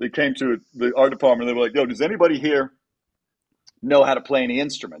 they came to the art department. And they were like, yo, does anybody here know how to play any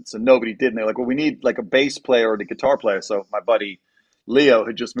instruments? And nobody did. And they're like, well, we need like a bass player or a guitar player. So my buddy Leo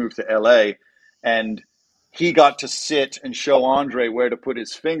had just moved to LA, and he got to sit and show Andre where to put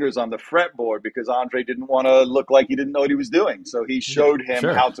his fingers on the fretboard because Andre didn't want to look like he didn't know what he was doing. So he showed him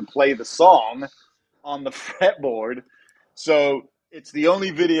how to play the song on the fretboard. So it's the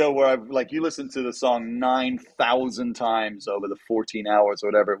only video where I've, like, you listen to the song 9,000 times over the 14 hours or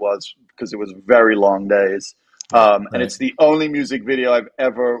whatever it was, because it was very long days. And it's the only music video I've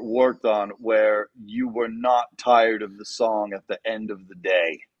ever worked on where you were not tired of the song at the end of the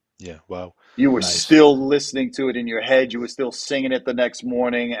day. Yeah, wow. You were still listening to it in your head. You were still singing it the next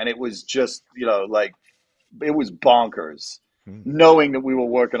morning. And it was just, like, it was bonkers. Knowing that we were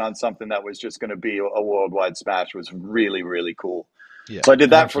working on something that was just going to be a worldwide smash was really, really cool. Yeah, so I did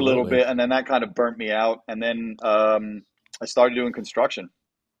that for a little bit, and then that kind of burnt me out. And then I started doing construction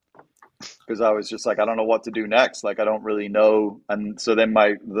because I was just like, I don't know what to do next. Like, I don't really know. And so then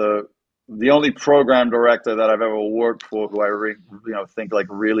the only program director that I've ever worked for who I think like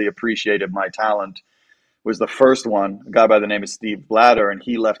really appreciated my talent was the first one, a guy by the name of Steve Blatter, and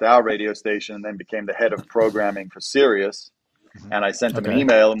he left our radio station and then became the head of programming for Sirius. And I sent him an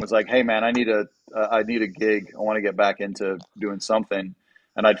email and was like, hey man, I need a gig. I want to get back into doing something.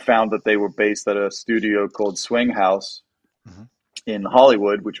 And I'd found that they were based at a studio called Swing House in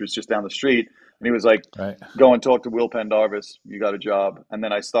Hollywood, which was just down the street. And he was like, go and talk to Will Pendarvis. You got a job. And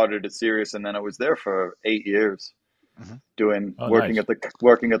then I started at Sirius, and then I was there for 8 years working at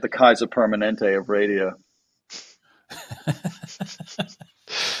the Kaiser Permanente of radio.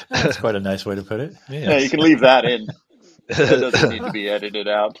 That's quite a nice way to put it. Yeah, you can leave that in. That doesn't need to be edited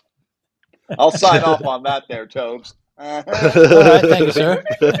out. I'll sign off on that there, Tobes. All right, thank you, sir.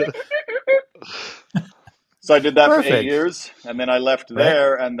 So I did that for 8 years, and then I left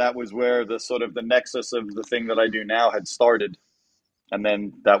there, and that was where the sort of the nexus of the thing that I do now had started. And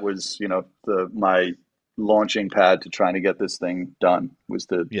then that was, my launching pad to trying to get this thing done. Was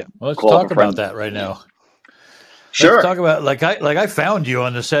the Well, let's call of talk a friend. about that right now. Sure. Let's talk about I found you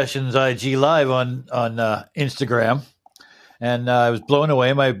on the Sessions IG Live on Instagram, and I was blown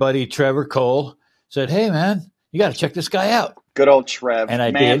away. My buddy Trevor Cole said, "Hey, man, you got to check this guy out." Good old Trev. And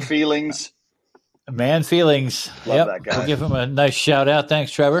I Man did. feelings. Man feelings. Love that guy. We'll give him a nice shout out.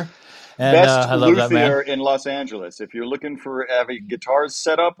 Thanks, Trevor. And Best I love that man. luthier in Los Angeles. If you're looking for having guitars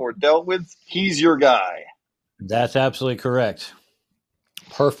set up or dealt with, he's your guy. That's absolutely correct.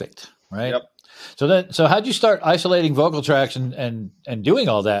 Perfect. Right. Yep. So how'd you start isolating vocal tracks and doing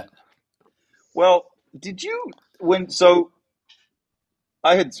all that? Well, did you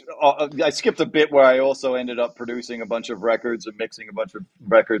I skipped a bit where I also ended up producing a bunch of records and mixing a bunch of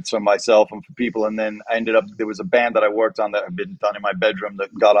records for myself and for people, and then I ended up there was a band that I worked on that had been done in my bedroom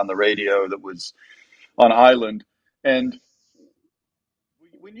that got on the radio that was on Island. And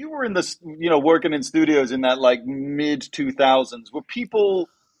when you were in this, working in studios in that like mid 2000s, were people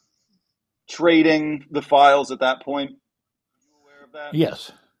trading the files at that point? Are you aware of that?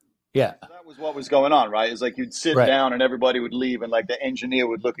 Yes. Yeah. That was what was going on, right? It's like you'd sit down and everybody would leave, and like the engineer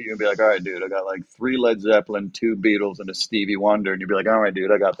would look at you and be like, "All right, dude, I got like 3 Led Zeppelin, 2 Beatles, and a Stevie Wonder," and you'd be like, "All right,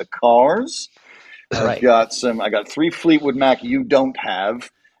 dude, I got the Cars, I got 3 Fleetwood Mac you don't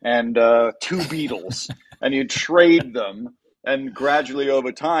have, and 2 Beatles," and you'd trade them, and gradually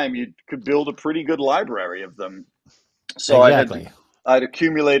over time you could build a pretty good library of them. So I'd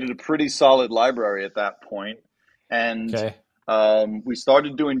accumulated a pretty solid library at that point, and we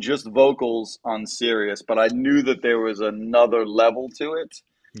started doing just vocals on Sirius, but I knew that there was another level to it.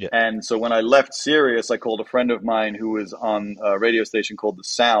 Yeah. And so when I left Sirius, I called a friend of mine who was on a radio station called The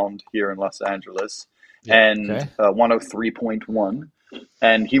Sound here in Los Angeles, and 103.1.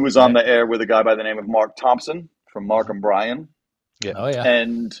 And he was on the air with a guy by the name of Mark Thompson from Mark and Brian. Yeah. Oh, yeah.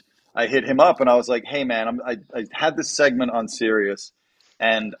 And I hit him up and I was like, "Hey, man, I had this segment on Sirius,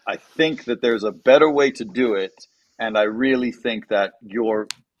 and I think that there's a better way to do it. And I really think that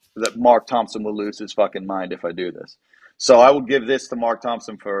Mark Thompson will lose his fucking mind if I do this. So I will give this to Mark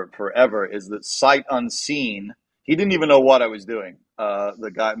Thompson for forever, is that sight unseen. He didn't even know what I was doing.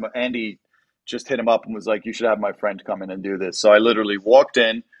 The guy, Andy, just hit him up and was like, "You should have my friend come in and do this." So I literally walked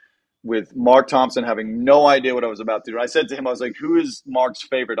in with Mark Thompson having no idea what I was about to do. I said to him, I was like, "Who is Mark's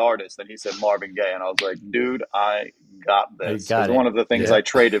favorite artist?" And he said, "Marvin Gaye." And I was like, "Dude, I got this." Because one of the things I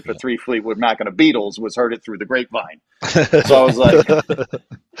traded for 3 Fleetwood Mac and a Beatles was Heard It Through the Grapevine. So I was like,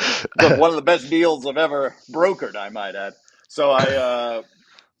 one of the best deals I've ever brokered, I might add. So I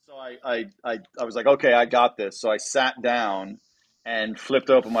was like, "Okay, I got this." So I sat down and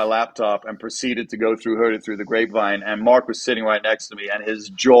flipped open my laptop and proceeded to go through Heard It Through the Grapevine. And Mark was sitting right next to me, and his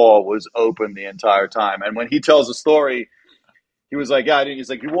jaw was open the entire time. And when he tells a story, he was like,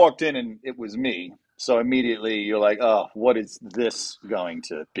 he's like, "You walked in and it was me." So immediately you're like, "Oh, what is this going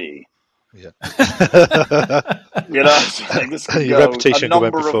to be?" Yeah. Like this could go a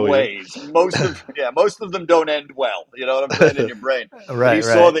number of ways. Most of them don't end well. You know what I'm saying, in your brain. Right. You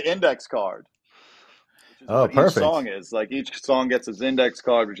saw the index card. Each song is like, each song gets its index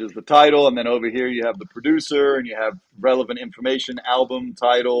card, which is the title, and then over here you have the producer and you have relevant information, album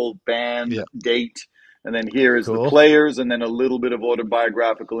title, band, date, and then here is the players, and then a little bit of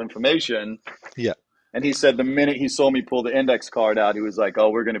autobiographical information. Yeah. And he said the minute he saw me pull the index card out, he was like, "Oh,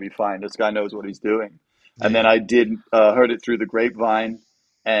 we're going to be fine. This guy knows what he's doing." And then I did Heard It Through the Grapevine,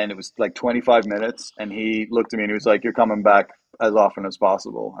 and it was like 25 minutes, and he looked at me and he was like, "You're coming back as often as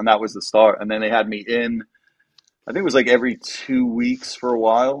possible." And that was the start. And then they had me in, I think it was like every 2 weeks for a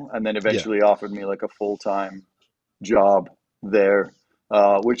while, and then eventually offered me like a full-time job there,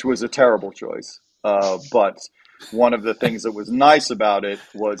 which was a terrible choice. But one of the things that was nice about it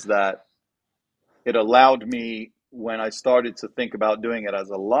was that it allowed me, when I started to think about doing it as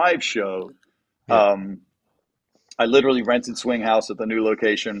a live show, I literally rented Swing House at the new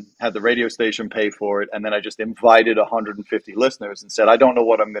location, had the radio station pay for it, and then I just invited 150 listeners and said, "I don't know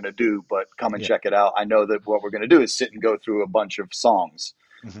what I'm going to do, but come and check it out. I know that what we're going to do is sit and go through a bunch of songs,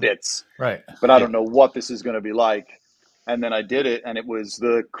 bits, but I don't know what this is going to be like." And then I did it, and it was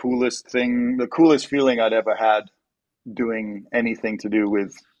the coolest feeling I'd ever had doing anything to do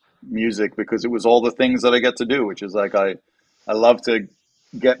with music, because it was all the things that I get to do, which is like, I love to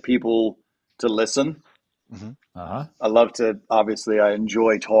get people to listen. I love to, obviously I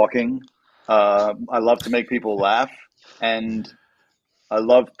enjoy talking. I love to make people laugh, and I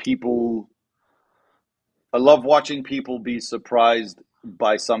love watching people be surprised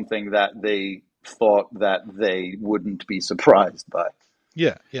by something that they thought that they wouldn't be surprised by.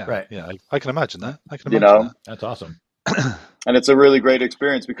 Yeah. I can imagine that. That. That's awesome. And it's a really great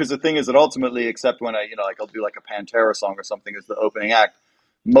experience because the thing is that ultimately, except when I, like I'll do like a Pantera song or something as the opening act,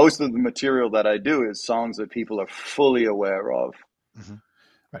 most of the material that I do is songs that people are fully aware of. Mm-hmm.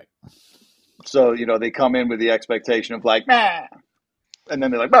 Right. So, they come in with the expectation of like, nah, and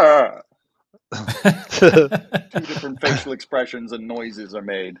then they're like, bah. Two different facial expressions and noises are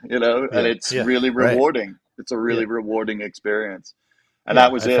made, and it's really rewarding. It's a really rewarding experience. And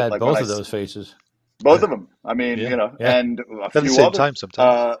that was I've it. had Like both of those faces. both of them. I mean, and a At the few same others. time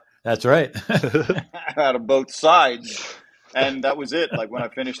sometimes. That's right. Out of both sides. And that was it. Like when I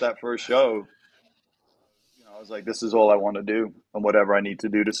finished that first show, I was like, this is all I want to do and whatever I need to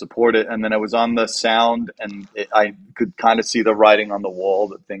do to support it. And then I was on the sound and I could kind of see the writing on the wall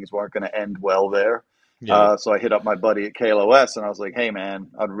that things weren't going to end well there. So I hit up my buddy at KLOS and I was like, hey,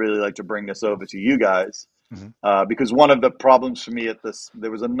 man, I'd really like to bring this over to you guys. Because one of the problems for me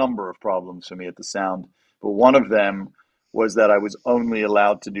there was a number of problems for me at the sound, but one of them was that I was only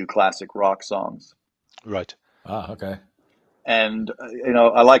allowed to do classic rock songs. Right. Ah, okay. And,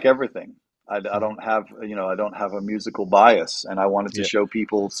 I like everything. I don't have, I don't have a musical bias, and I wanted to show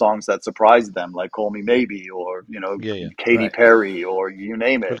people songs that surprised them, like "Call Me Maybe" or Katy Perry or you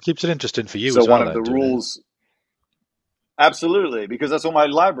name it. Well, it keeps it interesting for you. So as well, one of the rules, absolutely, because that's what my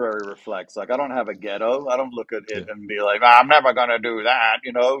library reflects. Like I don't have a ghetto. I don't look at it and be like, I'm never gonna do that,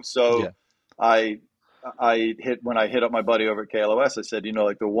 So when I hit up my buddy over at KLOS, I said,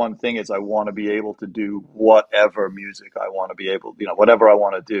 like the one thing is I want to be able to do whatever music I want to be able, whatever I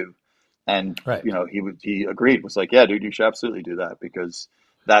want to do. And, he agreed, was like, yeah, dude, you should absolutely do that because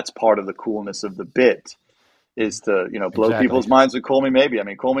that's part of the coolness of the bit is to, blow people's minds with Call Me Maybe. I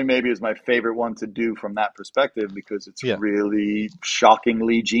mean, Call Me Maybe is my favorite one to do from that perspective because it's really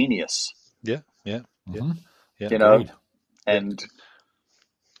shockingly genius. Yeah. And,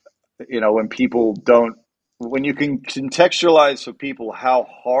 when you can contextualize for people how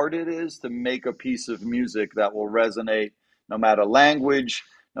hard it is to make a piece of music that will resonate no matter language,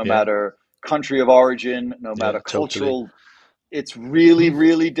 no matter country of origin, no matter cultural, it's really,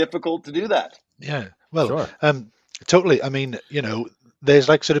 really difficult to do that. Yeah. Well, totally. I mean, there's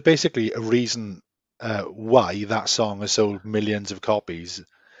like sort of basically a reason why that song has sold millions of copies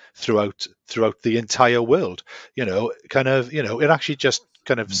throughout the entire world. It actually just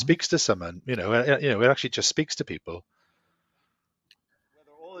kind of speaks to someone. It actually just speaks to people.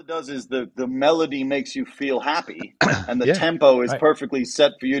 All it does is the melody makes you feel happy, and the tempo is perfectly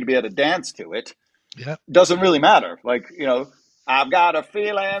set for you to be able to dance to it. Yeah, doesn't really matter. Like I've got a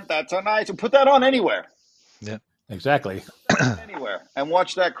feeling that tonight. So put that on anywhere. Yeah, exactly. Anywhere and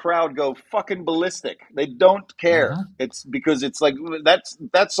watch that crowd go fucking ballistic. They don't care. It's because it's like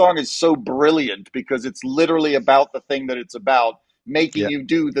that song is so brilliant because it's literally about the thing that it's about, making you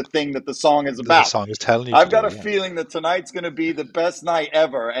do the thing that the song is about. The song is telling you. I've got a feeling that tonight's going to be the best night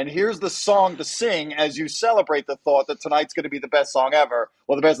ever, and here's the song to sing as you celebrate the thought that tonight's going to be the best song ever,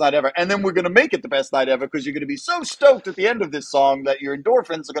 or the best night ever, and then we're going to make it the best night ever because you're going to be so stoked at the end of this song that your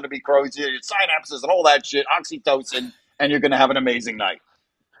endorphins are going to be crazy, your synapses and all that shit, oxytocin, and you're going to have an amazing night.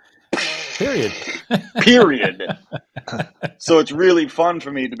 Period. So it's really fun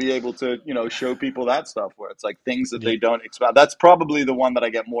for me to be able to, show people that stuff where it's like things that they don't expect. That's probably the one that I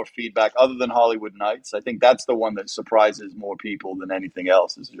get more feedback other than Hollywood Nights. I think that's the one that surprises more people than anything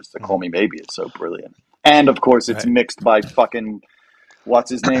else is just to Call Me Maybe. It's so brilliant. And of course it's mixed by fucking, what's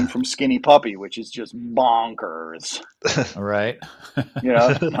his name from Skinny Puppy, which is just bonkers. Right.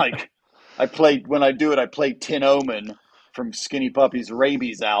 Like when I do it, I play Tin Omen from Skinny Puppy's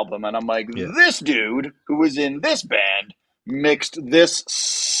Rabies album, and I'm like, this dude who was in this band mixed this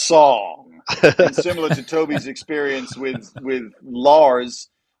song. And similar to Toby's experience with Lars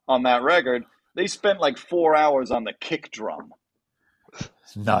on that record, they spent like 4 hours on the kick drum.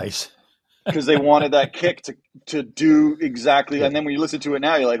 Nice. Because they wanted that kick to do exactly, and then when you listen to it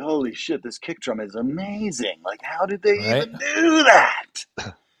now, you're like, holy shit, this kick drum is amazing. Like, how did they even do that?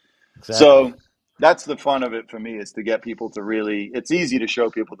 Exactly. So that's the fun of it for me, is to get people to really, it's easy to show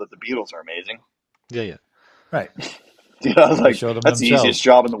people that the Beatles are amazing. Yeah. Right. Like, that's the easiest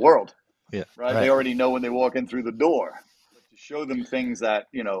job in the world. Yeah. Right? They already know when they walk in through the door. But to show them things that,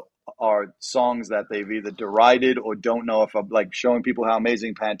 are songs that they've either derided or don't know if I'm like showing people how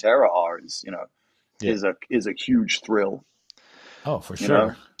amazing Pantera are is a huge thrill. Oh, for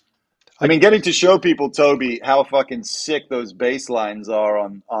sure. I mean, getting to show people, Toby, how fucking sick those bass lines are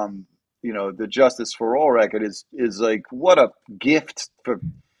on the Justice for All record is like, what a gift for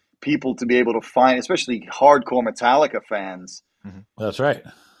people to be able to find, especially hardcore Metallica fans. That's right.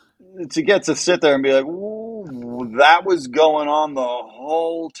 To get to sit there and be like, ooh, that was going on the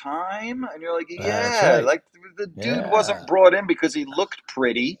whole time, and you're like, That's yeah, right. like the dude wasn't brought in because he looked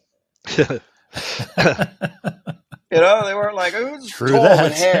pretty. They weren't like, who's True tall that.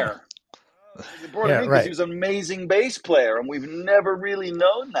 with hair. They brought him in because right. he was an amazing bass player, and we've never really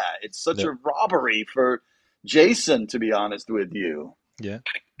known that. It's such a robbery for Jason, to be honest with you. Yeah.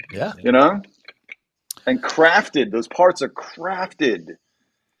 And crafted. Those parts are crafted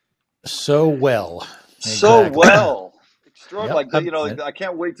so well. So well. Extraordinary. Yep. I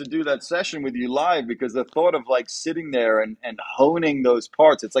can't wait to do that session with you live, because the thought of like sitting there and honing those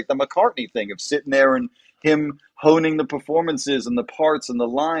parts, it's like the McCartney thing of sitting there and him honing the performances and the parts and the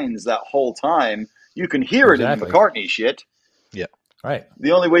lines that whole time. You can hear it in the McCartney shit. Yeah. Right.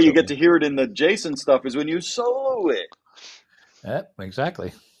 The only way you get to hear it in the Jason stuff is when you solo it. Yep,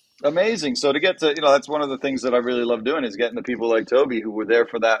 exactly. Amazing. So to get to, that's one of the things that I really love doing, is getting the people like Toby who were there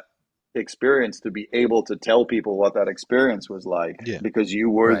for that experience to be able to tell people what that experience was like, because you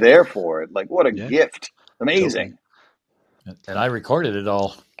were there for it. Like, what a gift. Amazing. Totally. And I recorded it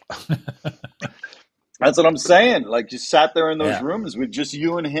all. That's what I'm saying. Like, you sat there in those rooms with just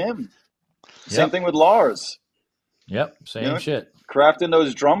you and him. Same thing with Lars. Yep, same shit. Crafting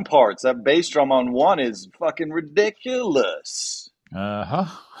those drum parts. That bass drum on one is fucking ridiculous. Uh-huh.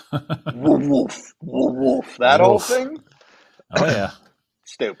 Woof, woof, woof, woof. That whole thing? Oh, yeah.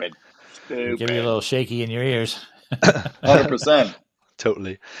 Stupid. Give you a little shaky in your ears. 100%.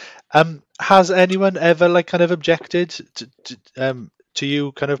 Totally. Has anyone ever like kind of objected to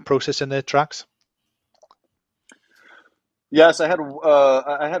you kind of processing their tracks? Yes, I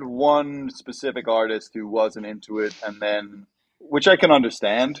had one specific artist who wasn't into it, and then, which I can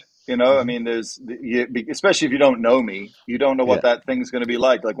understand. I mean, especially if you don't know me, you don't know what that thing's going to be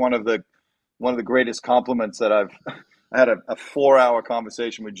like. Like one of the greatest compliments that I had a 4-hour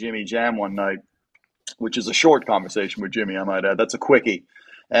conversation with Jimmy Jam one night, which is a short conversation with Jimmy, I might add. That's a quickie.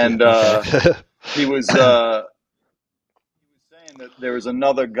 And he was saying that there was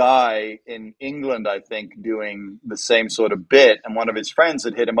another guy in England, I think, doing the same sort of bit. And one of his friends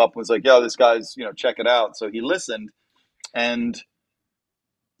had hit him up and was like, yo, this guy's, check it out. So he listened, and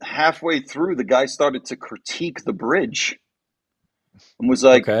halfway through, the guy started to critique the bridge. And was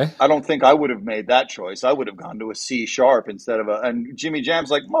like, I don't think I would have made that choice. I would have gone to a C sharp instead of and Jimmy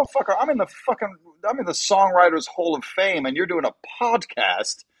Jam's like, motherfucker, I'm in the Songwriters Hall of Fame, and you're doing a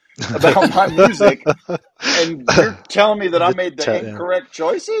podcast about my music, and you're telling me that I made the incorrect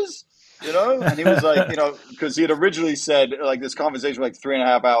choices? And he was like, because he had originally said, like, this conversation was like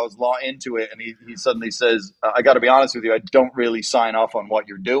 3.5 hours long into it, and he suddenly says, I got to be honest with you, I don't really sign off on what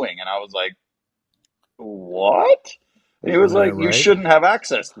you're doing. And I was like, what? And he was like, you shouldn't have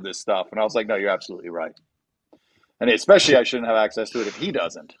access to this stuff. And I was like, no, you're absolutely right. And especially I shouldn't have access to it if he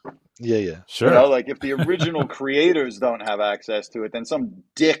doesn't. Yeah. Sure. Like if the original creators don't have access to it, then some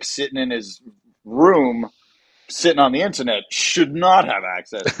dick sitting in his room, sitting on the internet, should not have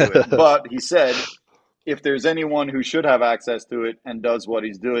access to it. But he said, if there's anyone who should have access to it and does what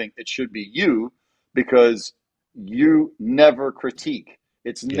he's doing, it should be you, because you never critique.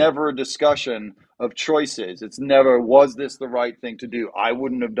 It's never a discussion of choices. It's never, was this the right thing to do? I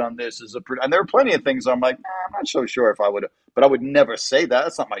wouldn't have done this as a and there are plenty of things I'm like, I'm not so sure if I would have, but I would never say that.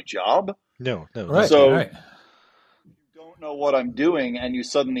 That's not my job. No. Right. So you don't know what I'm doing, and you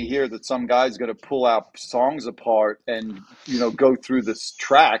suddenly hear that some guy's going to pull out songs apart and, go through the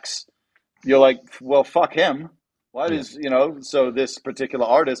tracks. You're like, well, fuck him. Why does, so this particular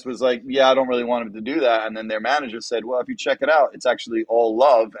artist was like, yeah, I don't really want him to do that. And then their manager said, well, if you check it out, it's actually all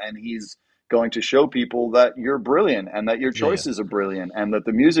love. And he's going to show people that you're brilliant and that your choices are brilliant, and that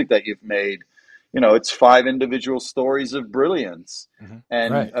the music that you've made, it's 5 individual stories of brilliance. Mm-hmm.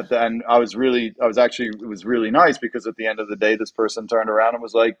 And it was really nice, because at the end of the day, this person turned around and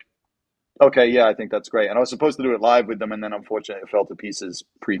was like, okay, yeah, I think that's great. And I was supposed to do it live with them, and then unfortunately it fell to pieces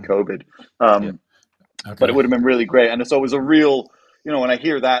pre-COVID. But it would have been really great. And so it was a real, when I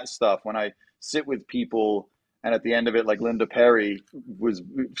hear that stuff, when I sit with people, and at the end of it, like Linda Perry it was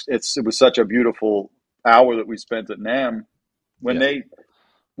such a beautiful hour that we spent at NAMM.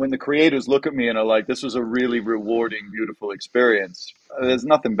 When the creators look at me and are like, this was a really rewarding, beautiful experience, there's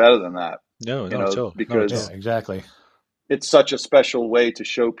nothing better than that. No, not at all. Because exactly. It's such a special way to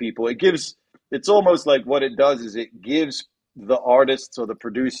show people. It's almost like what it does is it gives the artists or the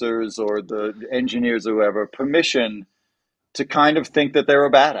producers or the engineers or whoever permission to kind of think that they're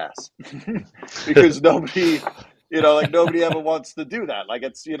a badass. Because nobody ever wants to do that. Like,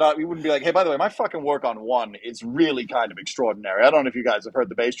 it's, you wouldn't be like, hey, by the way, my fucking work on one is really kind of extraordinary. I don't know if you guys have heard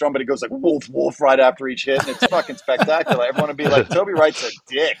the bass drum, but it goes like woof, woof right after each hit, and it's fucking spectacular. Everyone would be like, Toby Wright's a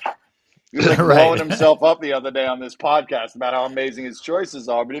dick. He was like Right. blowing himself up the other day on this podcast about how amazing his choices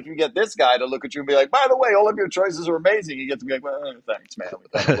are. But if you get this guy to look at you and be like, by the way, all of your choices are amazing, you get to be like, well, thanks, man.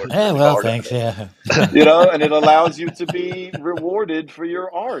 We kind of worked really hard on it. Yeah. And it allows you to be rewarded for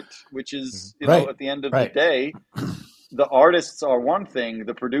your art, which is, Right. at the end of Right. the day, the artists are one thing.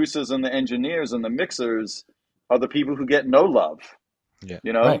 The producers and the engineers and the mixers are the people who get no love. Yeah.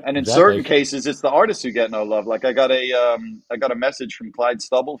 Right, And in exactly. certain cases, it's the artists who get no love. Like I got a message from Clyde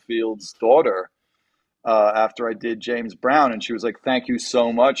Stubblefield's daughter after I did James Brown, and she was like, "Thank you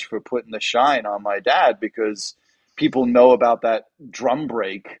so much for putting the shine on my dad, because people know about that drum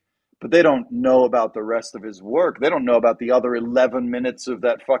break, but they don't know about the rest of his work. They don't know about the other 11 minutes of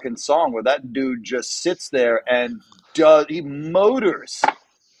that fucking song where that dude just sits there and he motors."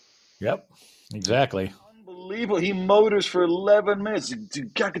 Yep. Exactly. Unbelievable. He motors for 11 minutes. And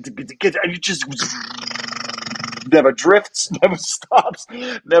he just never drifts, never stops,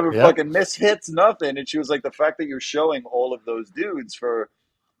 never fucking mishits, nothing. And she was like, the fact that you're showing all of those dudes for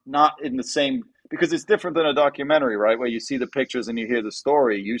not in the same, because it's different than a documentary, right? Where you see the pictures and you hear the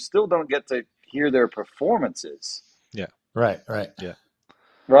story. You still don't get to hear their performances. Yeah. Right. Yeah.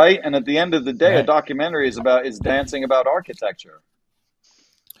 Right? And at the end of the day, a Right. documentary is dancing about architecture.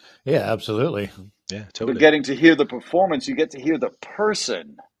 Yeah, absolutely. Yeah, totally. But getting to hear the performance, you get to hear the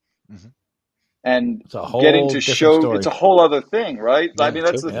person. Mhm. And It's a whole getting to different show, story. it's a whole other thing, right? Yeah, I mean,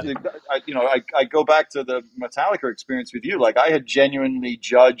 that's totally. I go back to the Metallica experience with you. Like, I had genuinely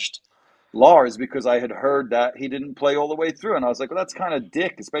judged Lars because I had heard that he didn't play all the way through. And I was like, well, that's kind of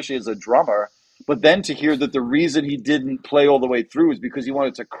dick, especially as a drummer. But then to hear that the reason he didn't play all the way through is because he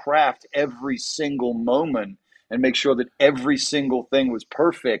wanted to craft every single moment and make sure that every single thing was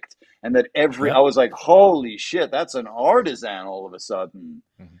perfect. And that I was like, holy shit, that's an artisan all of a sudden.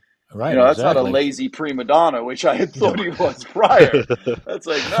 Right. That's not a exactly. lazy prima donna, which I had thought he was prior. That's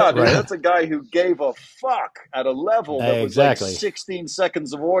like, no, dude, that's a guy who gave a fuck at a level that was like 16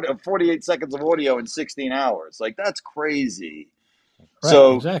 seconds of audio, 48 seconds of audio in 16 hours. Like, that's crazy. Right.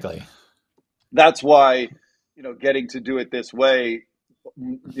 So Exactly. that's why, getting to do it this way,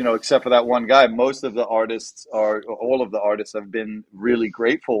 except for that one guy, all of the artists have been really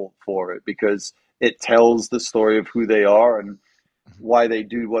grateful for it, because it tells the story of who they are and why they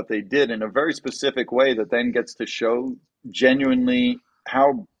do what they did in a very specific way that then gets to show genuinely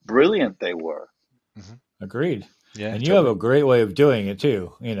how brilliant they were. Agreed. Yeah, and you have a great way of doing it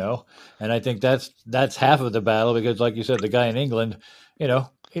too, and I think that's half of the battle, because like you said, the guy in England,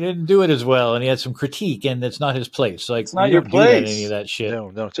 he didn't do it as well, and he had some critique, and it's not his place. Like, it's not you your don't place. do that, any of that shit.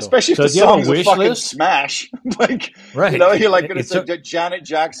 No, especially so if the song's a fucking smash. Like, right? You're like going to say that Janet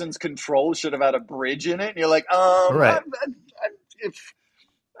Jackson's "Control" should have had a bridge in it, and you're like, right.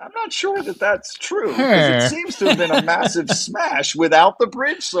 I'm not sure that that's true, because it seems to have been a massive smash without the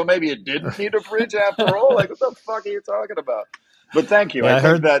bridge. So maybe it didn't need a bridge after all. Like, what the fuck are you talking about? But thank you. Yeah,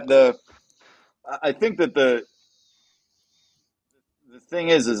 I think that the thing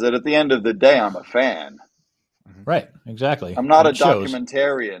is that at the end of the day, I'm a fan. Right. Exactly. I'm not a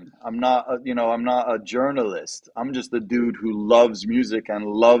documentarian. I'm not a journalist. I'm just the dude who loves music and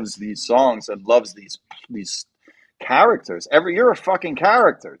loves these songs and loves these characters. You're a fucking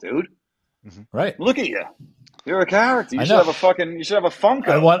character, dude. Right. Look at you. You're a character. You should have a Funko.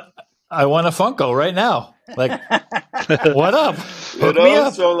 I want a Funko right now. Like, what up? Hook me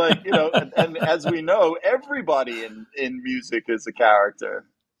up. So like, and as we know, everybody in music is a character.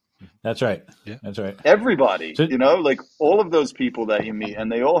 That's right. Yeah. That's right. Everybody, like all of those people that you meet,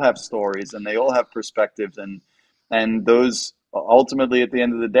 and they all have stories and they all have perspectives, and those ultimately at the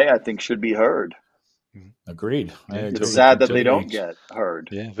end of the day, I think should be heard. Agreed. It's sad that they don't get heard.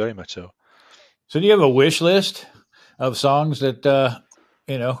 Yeah, very much so. So do you have a wish list of songs that,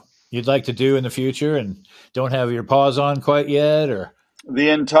 you'd like to do in the future and don't have your paws on quite yet, or? The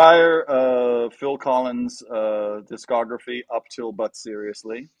entire Phil Collins discography up till But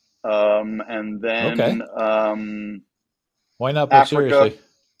Seriously. And then why not But Africa, Seriously?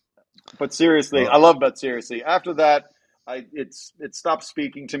 But Seriously. I love But Seriously. After that, it stopped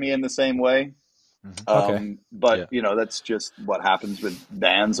speaking to me in the same way. But that's just what happens with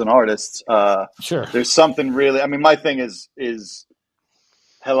bands and artists. Sure. There's something really, my thing is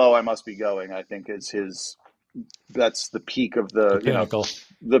Hello, I Must Be Going, I think that's the peak of the pinnacle.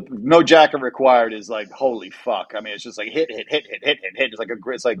 The No Jacket Required is like, holy fuck. It's just like hit.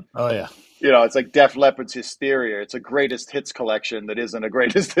 It's like oh yeah. It's like Def Leppard's Hysteria. It's a greatest hits collection that isn't a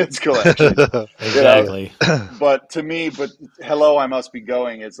greatest hits collection. Exactly. But to me, Hello, I Must Be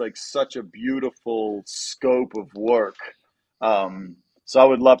Going is like such a beautiful scope of work. So I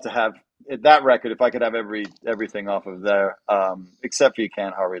would love to have that record, if I could have everything off of there, except for You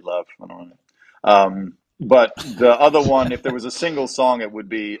Can't Hurry Love. I don't know. But the other one, if there was a single song, it would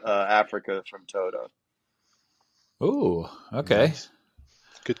be Africa from Toto. Ooh, okay. Nice.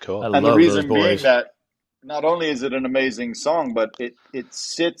 Good call. I And the love those reason being boys. that not only is it an amazing song, but it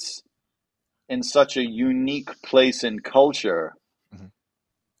sits in such a unique place in culture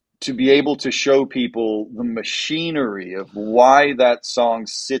to be able to show people the machinery of why that song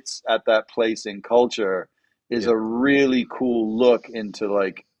sits at that place in culture is a really cool look into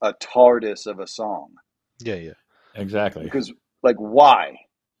like a TARDIS of a song. Yeah. Exactly. Because like why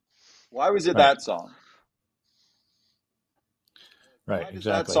was it that song? Right, Why does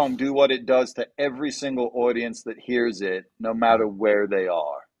exactly. that song do what it does to every single audience that hears it, no matter where they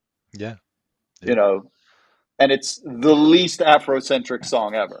are? Yeah. You know, and it's the least Afrocentric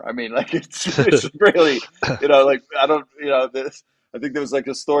song ever. I mean, like it's really, like I think there was like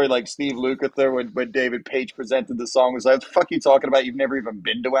a story like Steve Lukather when David Page presented the song was like, "What the fuck are you talking about? You've never even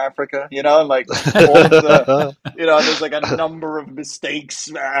been to Africa," and like all of the, there's like a number of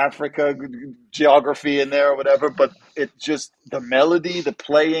mistakes, Africa geography in there or whatever, but it just the melody, the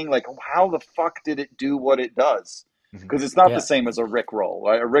playing, like how the fuck did it do what it does? Because it's not the same as a Rickroll.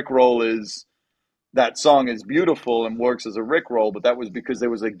 Right? A Rickroll is. That song is beautiful and works as a Rickroll, but that was because there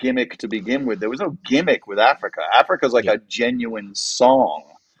was a gimmick to begin with. There was no gimmick with Africa. Africa's like a genuine song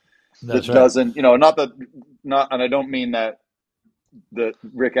that doesn't, and I don't mean that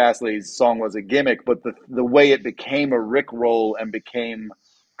Rick Astley's song was a gimmick, but the way it became a Rickroll and became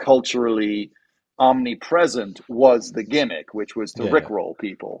culturally omnipresent was the gimmick, which was to Rickroll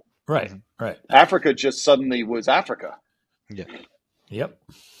people. Right. Africa just suddenly was Africa. Yeah. Yep.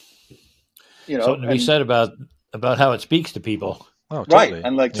 Something to be said about how it speaks to people. Oh, totally. Right,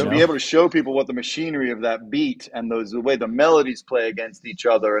 and like to be able to show people what the machinery of that beat and the way the melodies play against each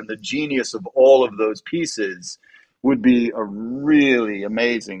other and the genius of all of those pieces would be a really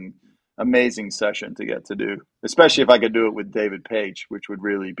amazing session to get to do. Especially if I could do it with David Page, which would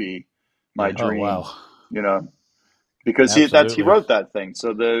really be my dream. Oh, wow. Because he wrote that thing,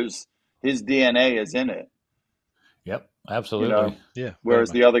 so there's his DNA is in it. Yep. Absolutely.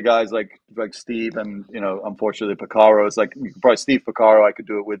 Whereas the other guys like Steve and unfortunately Porcaro is like probably Steve Porcaro I could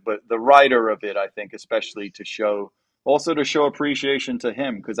do it with, but the writer of it I think especially to show appreciation to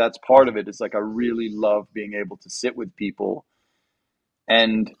him because that's part of it. It's like I really love being able to sit with people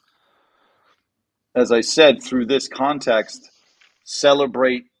and as I said through this context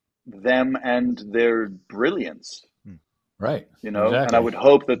celebrate them and their brilliance. Right. Exactly. And I would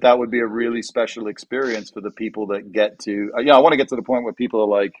hope that would be a really special experience for the people that get to, I want to get to the point where people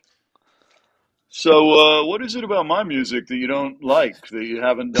are like, so what is it about my music that you don't like, that you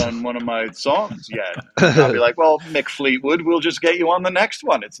haven't done one of my songs yet? And I'll be like, well, Mick Fleetwood, we'll just get you on the next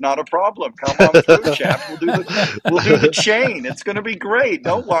one. It's not a problem. Come on through, chap. We'll do the chain. It's going to be great.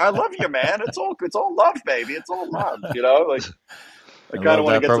 Don't worry. I love you, man. It's all love, baby. It's all love, like. I kind of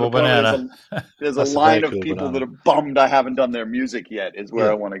want to get to the point there's a line of people that are bummed I haven't done their music yet is where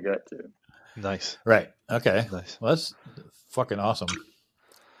I want to get to. Nice. Right. Okay. Nice. Well, that's fucking awesome.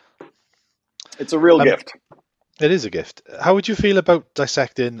 It's a real gift. It is a gift. How would you feel about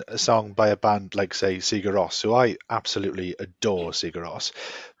dissecting a song by a band like, say, Sigur Rós, who I absolutely adore Sigur Rós,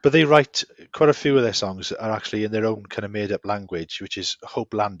 but they write quite a few of their songs are actually in their own kind of made-up language, which is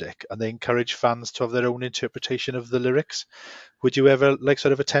Hopelandic, and they encourage fans to have their own interpretation of the lyrics. Would you ever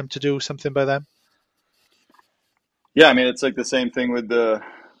sort of attempt to do something by them? Yeah, I mean, it's like the same thing with the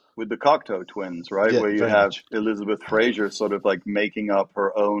Cocteau Twins, right? Where you have Elizabeth Fraser sort of like making up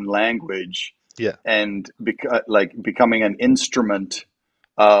her own language. Yeah, and becoming an instrument,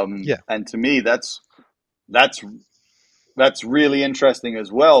 and to me that's really interesting as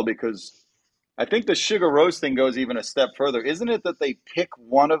well because I think the Sigur Rós thing goes even a step further, isn't it? That they pick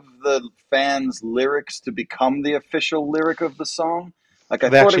one of the fans' lyrics to become the official lyric of the song. Like I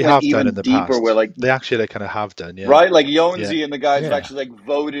thought it went even deeper, past. where like they actually kind of have done, right? Like Jónsi and the guys have actually like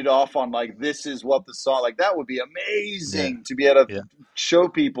voted off on like this is what the song like that would be amazing to be able to show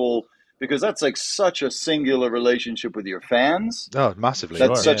people. Because that's like such a singular relationship with your fans. Oh, massively.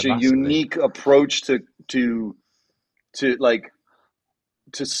 That's such a unique approach to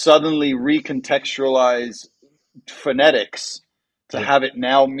suddenly recontextualize phonetics to have it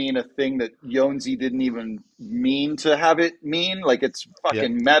now mean a thing that Jónsi didn't even mean to have it mean. Like it's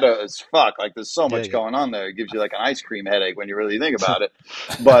fucking meta as fuck. Like there's so much going on there. It gives you like an ice cream headache when you really think about it.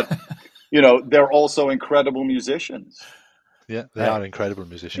 But they're also incredible musicians. Yeah, they are incredible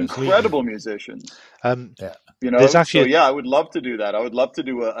musicians. Incredible musicians. There's actually I would love to do that. I would love to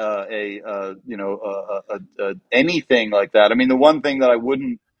do anything like that. I mean, the one thing that I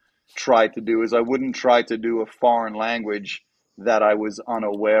wouldn't try to do is I wouldn't try to do a foreign language that I was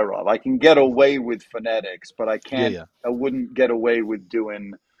unaware of. I can get away with phonetics, but I wouldn't get away with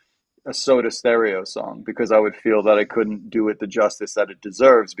doing a Soda Stereo song, because I would feel that I couldn't do it the justice that it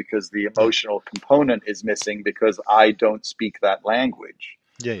deserves, because the emotional component is missing because I don't speak that language.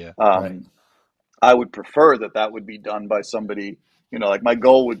 Right. I would prefer that would be done by somebody, like my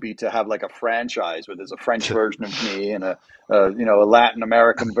goal would be to have like a franchise where there's a French version of me and a Latin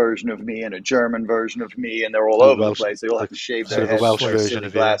American version of me and a German version of me, and they're all over the place. They all have to shave their heads, wear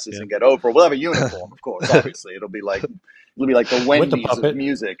silly glasses, and get over. We'll have a uniform, of course. Obviously, it'll be like the Wendy's of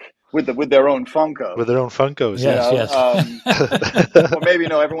music with their own Funko. With their own Funkos, yes. Or maybe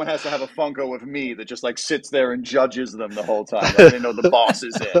everyone has to have a Funko of me that just like sits there and judges them the whole time. Like, they know the boss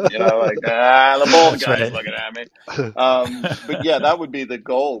is in, the bald guy's looking at me. But yeah, that would be the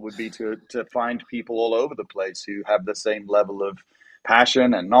goal, would be to find people all over the place who have the same level of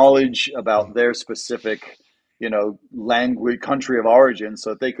passion and knowledge about their specific, language, country of origin, so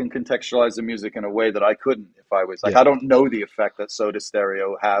that they can contextualize the music in a way that I couldn't if I was like, I don't know the effect that Soda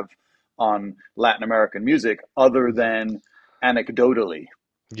Stereo have on Latin American music other than anecdotally.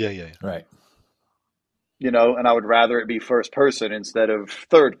 Right. And I would rather it be first person instead of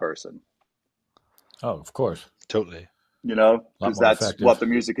third person. Oh, of course. Totally. Because that's effective. What the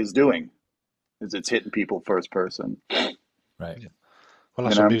music is doing, is it's hitting people first person. Right. Yeah. Well,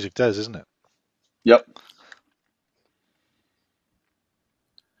 that's what music does, isn't it? Yep.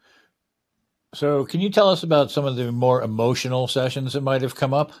 So can you tell us about some of the more emotional sessions that might have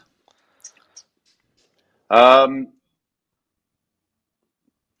come up?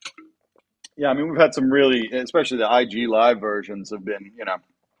 Yeah, I mean, we've had some really, especially the IG Live versions have been,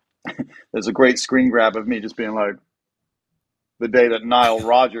 there's a great screen grab of me just being like, the day that Nile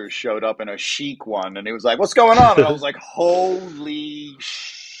Rodgers showed up in a Chic one, and he was like, "What's going on?" And I was like, "Holy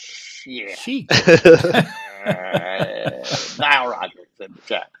shit!" Chic. Nile Rodgers in the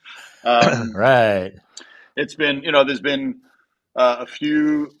chat. Right. It's been, there's been a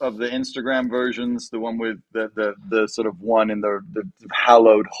few of the Instagram versions. The one with the sort of one in the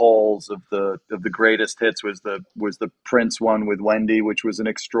hallowed halls of the greatest hits was the Prince one with Wendy, which was an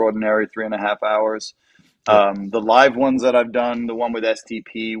extraordinary 3.5 hours. The live ones that I've done, the one with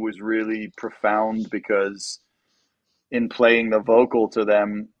STP was really profound, because in playing the vocal to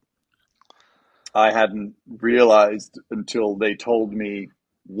them, I hadn't realized until they told me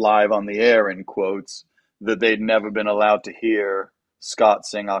live on the air, in quotes, that they'd never been allowed to hear Scott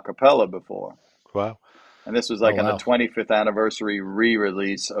sing a cappella before. Wow. And this was like on the 25th anniversary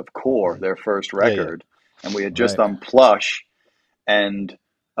re-release of Core, their first record. And we had just done Plush, and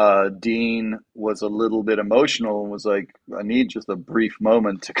Dean was a little bit emotional and was like, I need just a brief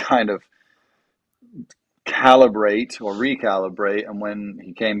moment to kind of calibrate or recalibrate. And when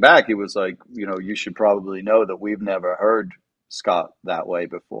he came back, he was like, you should probably know that we've never heard Scott that way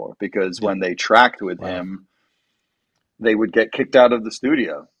before, because when they tracked with him, they would get kicked out of the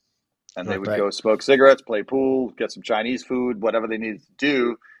studio, and they would go smoke cigarettes, play pool, get some Chinese food, whatever they needed to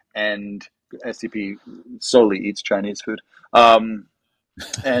do. And STP solely eats Chinese food.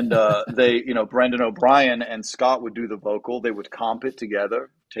 And they, Brendan O'Brien and Scott would do the vocal. They would comp it together,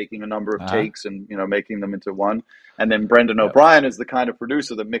 taking a number of takes and, making them into one. And then Brendan O'Brien is the kind of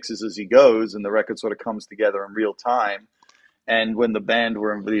producer that mixes as he goes, and the record sort of comes together in real time. And when the band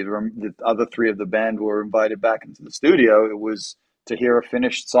the other three of the band were invited back into the studio, it was to hear a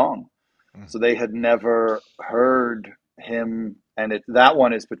finished song. So they had never heard him. And that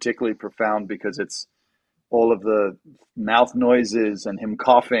one is particularly profound because it's all of the mouth noises and him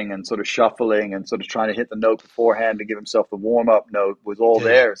coughing and sort of shuffling and sort of trying to hit the note beforehand to give himself the warm-up note was all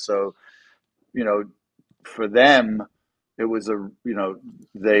there. So, for them, it was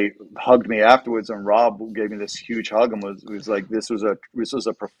they hugged me afterwards, and Rob gave me this huge hug and was like, this was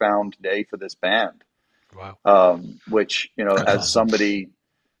a profound day for this band. Wow. Which, as somebody,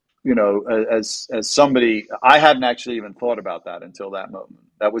 as somebody, I hadn't actually even thought about that until that moment.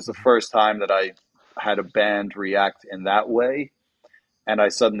 That was the first time that I had a band react in that way, and I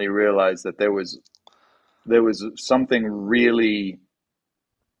suddenly realized that there was something really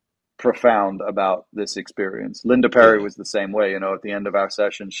profound about this experience. Linda Perry was the same way. At the end of our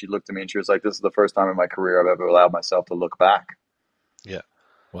session, she looked at me and she was like, "This is the first time in my career I've ever allowed myself to look back." Yeah.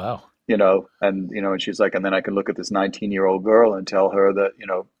 Wow. And she's like, and then I can look at this 19-year-old girl and tell her that,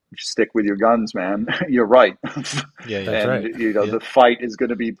 stick with your guns, man. You're right. That's and right. The fight is going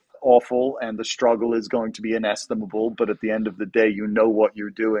to be awful and the struggle is going to be inestimable, but at the end of the day, you know what you're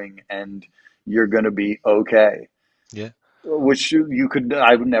doing and you're going to be okay. Yeah. Which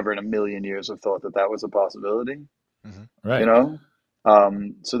I would never in a million years have thought that was a possibility. Right.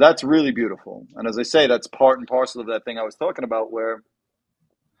 So that's really beautiful. And as I say, that's part and parcel of that thing I was talking about, where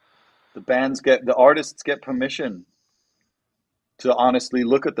the artists get permission to honestly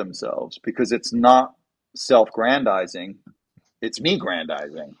look at themselves, because it's not self-grandizing, it's me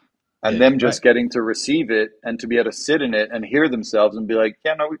grandizing, and them just getting to receive it and to be able to sit in it and hear themselves and be like,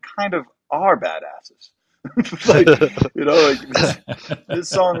 yeah, no, we kind of are badasses. Like, this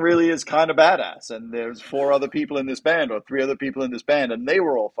song really is kind of badass, and there's 4 other people in this band or 3 other people in this band, and they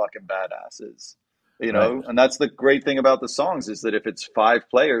were all fucking badasses. And that's the great thing about the songs, is that if it's 5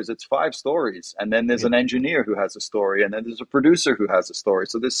 players, it's 5 stories, and then there's an engineer who has a story, and then there's a producer who has a story.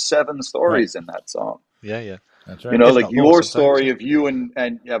 So there's 7 stories in that song. Yeah. That's right. Like your story of you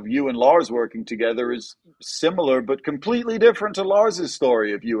and Lars working together is similar, but completely different to Lars's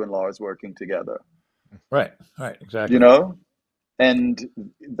story of you and Lars working together. Right, exactly. And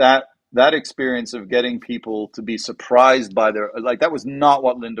that experience of getting people to be surprised by that was not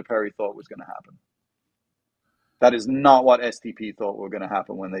what Linda Perry thought was going to happen. That is not what STP thought were going to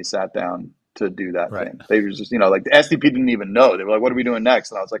happen when they sat down to do that thing. They were just, like the STP didn't even know. They were like, what are we doing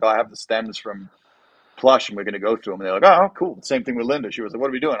next? And I was like, I have the stems from Plush and we're going to go through them. And they're like, oh, cool. Same thing with Linda. She was like, what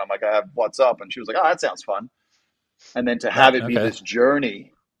are we doing? I'm like, I have What's Up. And she was like, oh, that sounds fun. And then to have it be this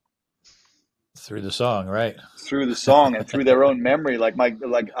journey through the song, through the song and through their own memory.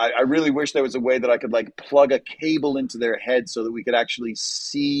 I really wish there was a way that I could plug a cable into their head so that we could actually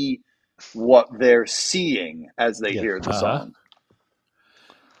see what they're seeing as they hear the song.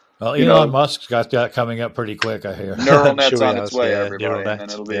 Well, Elon Musk's got that coming up pretty quick, I hear. Neural net's on its way, everybody.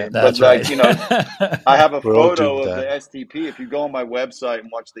 And it'll be, that's right. I have a photo of the STP. If you go on my website and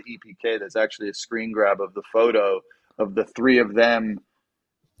watch the EPK, there's actually a screen grab of the photo of the 3 of them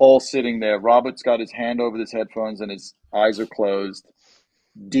all sitting there. Robert's got his hand over his headphones and his eyes are closed.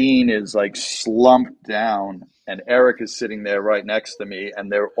 Dean is slumped down, and Eric is sitting there right next to me,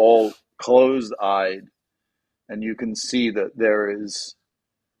 and they're all closed-eyed. And you can see that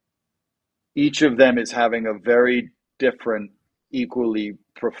each of them is having a very different, equally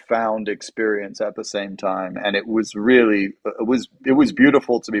profound experience at the same time. And it was really, it was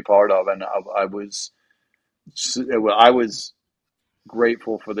beautiful to be part of. And I was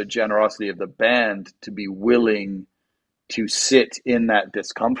grateful for the generosity of the band to be willing to sit in that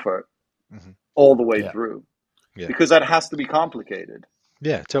discomfort all the way through, because that has to be complicated.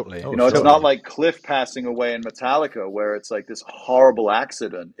 Yeah, totally. It's not like Cliff passing away in Metallica, where it's like this horrible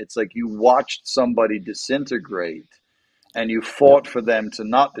accident. It's like you watched somebody disintegrate, and you fought for them to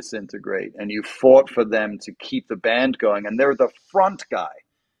not disintegrate, and you fought for them to keep the band going, and they're the front guy.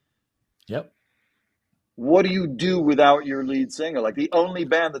 Yep. What do you do without your lead singer? The only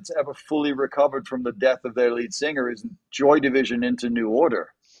band that's ever fully recovered from the death of their lead singer is Joy Division into New Order.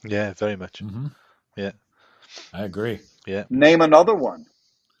 Yeah, very much. Mm-hmm. Yeah. I agree. Yeah. Name another one.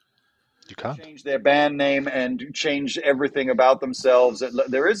 You can't change their band name and change everything about themselves.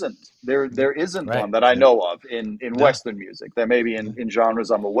 There isn't one that I know of in Western music. There may be in genres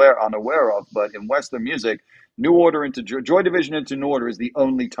I'm unaware of, but in Western music, New Order into Joy Division into New Order is the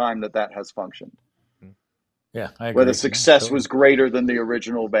only time that has functioned. Yeah, I agree. Where the success was greater than the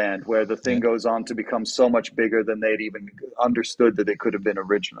original band, where the thing goes on to become so much bigger than they'd even understood that it could have been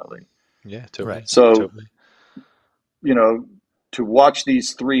originally. Yeah, totally. Right. So, totally. To watch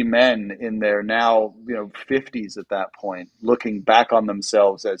these 3 men in their now, 50s at that point, looking back on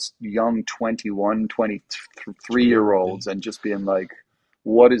themselves as young 21, 23-year-olds and just being like,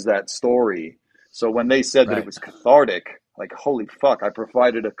 what is that story? So when they said that it was cathartic, holy fuck, I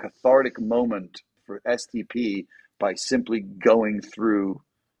provided a cathartic moment for STP by simply going through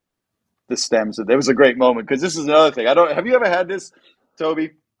the stems. There was a great moment, because this is another thing. Have you ever had this,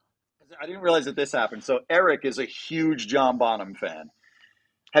 Toby? I didn't realize that this happened. So Eric is a huge John Bonham fan.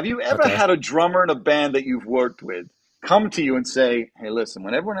 Have you ever had a drummer in a band that you've worked with come to you and say, hey, listen,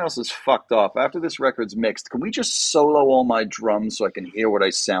 when everyone else is fucked off, after this record's mixed, can we just solo all my drums so I can hear what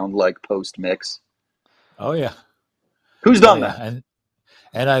I sound like post-mix? Oh, yeah. Who's done that?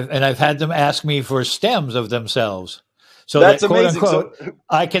 And I've had them ask me for stems of themselves. So that's that, quote amazing. unquote,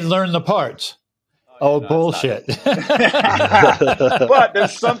 I can learn the parts. Oh, bullshit. But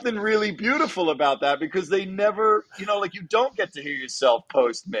there's something really beautiful about that, because they never, you don't get to hear yourself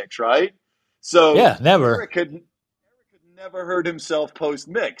post-mix, right? So yeah, never. Eric had never heard himself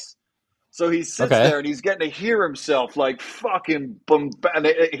post-mix. So he sits there and he's getting to hear himself fucking boom. And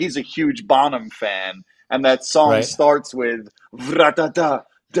he's a huge Bonham fan. And that song starts with vra-da-da,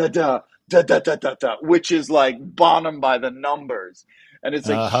 da-da, da-da-da-da-da, which is Bonham by the numbers. And it's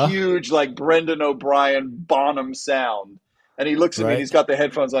a huge, Brendan O'Brien Bonham sound. And he looks at me and he's got the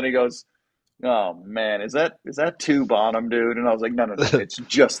headphones on. He goes, oh man, is that too Bonham, dude? And I was like, no, it's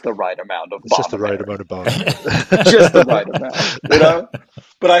just the right amount of It's just the Bonham. right amount of Bonham. Just the right amount, you know?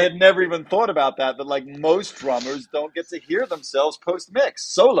 But I had never even thought about that like most drummers don't get to hear themselves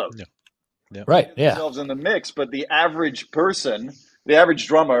post-mix, solo. Yeah. Right, Hear yeah. themselves in the mix, but the average person, the average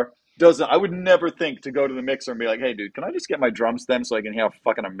drummer, doesn't. I would never think to go to the mixer and be like, hey, dude, can I just get my drum stem so I can hear how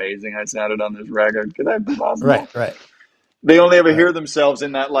fucking amazing I sounded on this record? Could that be possible? Right. They only ever hear themselves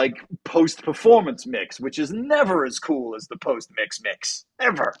in that like post-performance mix, which is never as cool as the post-mix mix,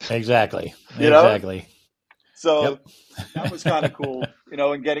 ever. Exactly. You know? Exactly. So that was kind of cool, you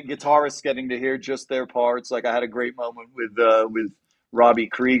know, and getting guitarists getting to hear just their parts. Like I had a great moment with Robbie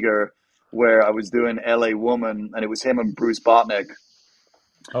Krieger where I was doing L.A. Woman, and it was him and Bruce Botnick.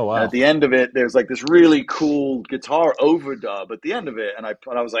 Oh wow! And at the end of it, there's like this really cool guitar overdub at the end of it, and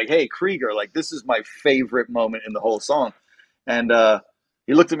I was like, "Hey, Krieger, like this is my favorite moment in the whole song." And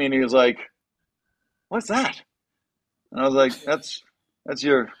he looked at me and he was like, "What's that?" And I was like, "That's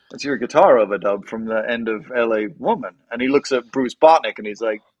your guitar overdub from the end of L.A. Woman." And he looks at Bruce Botnick and he's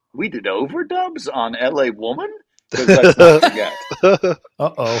like, "We did overdubs on L.A. Woman?" Because let's not forget.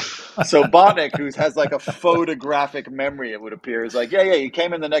 Uh-oh. So Botnick, who has like a photographic memory, it would appear, is like, yeah, you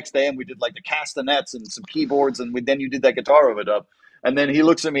came in the next day and we did like the castanets and some keyboards, and then you did that guitar overdub. And then he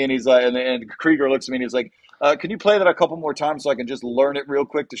looks at me and he's like, and Krieger looks at me and he's like, can you play that a couple more times so I can just learn it real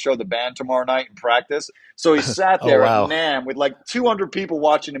quick to show the band tomorrow night and practice? So he sat there at NAMM with like 200 people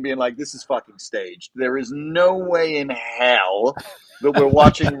watching and being like, this is fucking staged. There is no way in hell that we're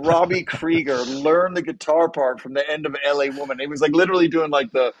watching Robbie Krieger learn the guitar part from the end of L.A. Woman. He was like literally doing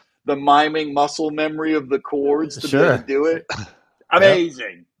like the miming muscle memory of the chords to be able to do it.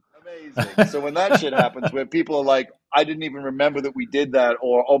 Amazing. Amazing. So when that shit happens, where people are like, I didn't even remember that we did that,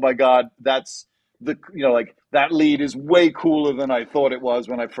 or, oh my God, that's like that lead is way cooler than I thought it was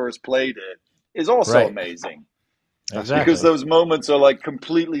when I first played it, is also amazing. Exactly. Because those moments are like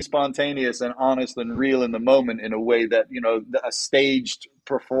completely spontaneous and honest and real in the moment in a way that, you know, a staged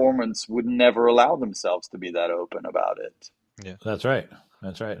performance would never allow themselves to be that open about it. Yeah, that's right.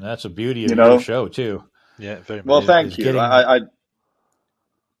 That's right. And that's the beauty of your show too. Yeah, very much. Well, thank you.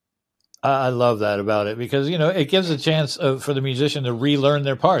 I love that about it because, you know, it gives a chance for the musician to relearn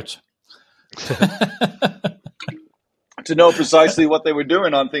their parts. To know precisely what they were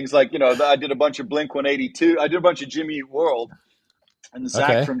doing on things like, you know, I did a bunch of Blink-182. I did a bunch of Jimmy Eat World. And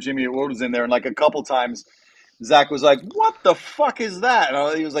Zach from Jimmy Eat World was in there. And like a couple times, Zach was like, what the fuck is that?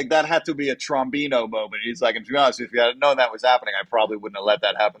 And he was like, that had to be a trombino moment. He's like, and to be honest, if you had known that was happening, I probably wouldn't have let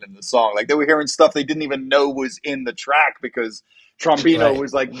that happen in the song. Like they were hearing stuff they didn't even know was in the track because trombino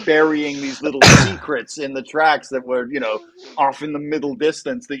was like burying these little secrets in the tracks that were, you know, off in the middle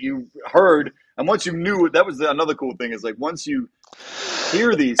distance that you heard. And once you knew it, that was another cool thing is like once you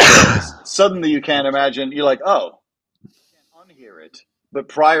hear these things, suddenly you can't imagine, you're like, oh, you can't unhear it. But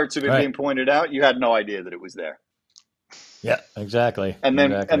prior to it being pointed out, you had no idea that it was there. Yeah, exactly. And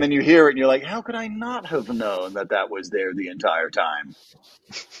then you hear it and you're like, how could I not have known that was there the entire time?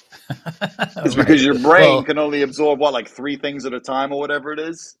 It's because your brain can only absorb like 3 things at a time or whatever it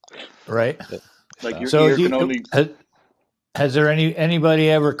is. Right. Like your ear can only. Has there anybody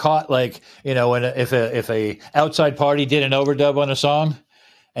ever caught like, you know, when if a outside party did an overdub on a song,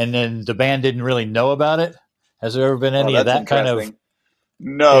 and then the band didn't really know about it? Has there ever been any of that kind of?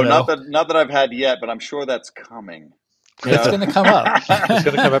 No, not that I've had yet, but I'm sure that's coming. It's going to come up. It's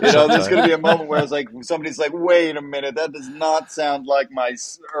going to come up. You know, there's going to be a moment where it's like somebody's like, "Wait a minute, that does not sound like my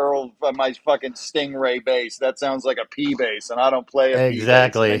fucking Stingray bass. That sounds like a P bass, and I don't play a P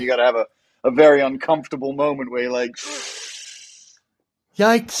bass." And you got to have a very uncomfortable moment where you're like,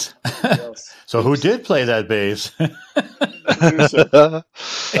 "Yikes!" So who did play that bass?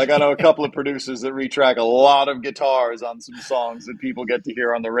 Like I know a couple of producers that retrack a lot of guitars on some songs that people get to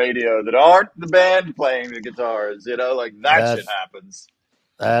hear on the radio that aren't the band playing the guitars. You know, like that shit happens.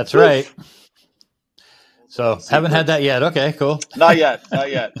 That's right. So haven't had that yet. Okay, cool. Not yet.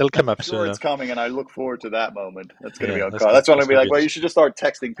 It'll come up soon. It's coming, and I look forward to that moment. That's going to be okay. That's when I'll be like, well, you should just start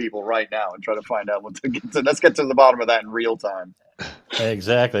texting people right now and try to find out what to get to. Let's get to the bottom of that in real time.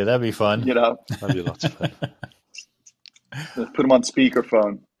 Exactly. That'd be fun. You know, that'd be lots of fun. Let's put them on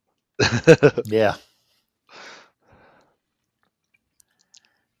speakerphone. Yeah.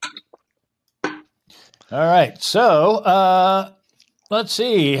 All right. So let's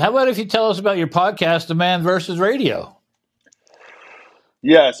see. How about if you tell us about your podcast, The Man versus Radio?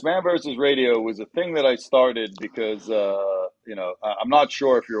 Yes, Man versus Radio was a thing that I started because, you know, I'm not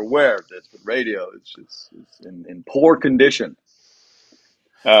sure if you're aware of this, but radio is in poor condition.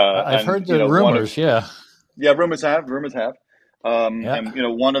 I've heard the rumors, Yeah, rumors have.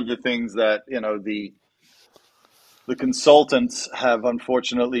 And one of the things that the consultants have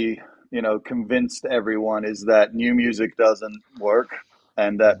unfortunately convinced everyone is that new music doesn't work,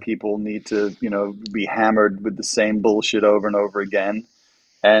 and that people need to be hammered with the same bullshit over and over again.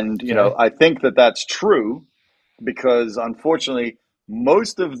 And I think that that's true, because unfortunately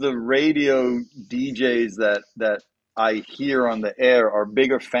most of the radio DJs that I hear on the air are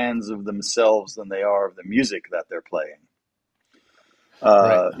bigger fans of themselves than they are of the music that they're playing.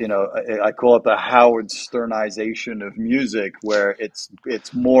 I call it the Howard Sternization of music, where it's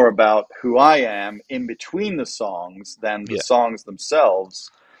more about who I am in between the songs than the songs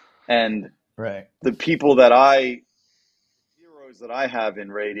themselves. And the people heroes that I have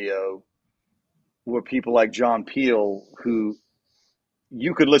in radio were people like John Peel, who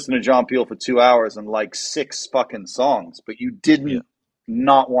you could listen to John Peel for 2 hours and like 6 fucking songs, but you didn't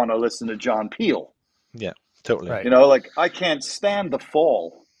not want to listen to John Peel. Yeah, totally. Right. Like I can't stand The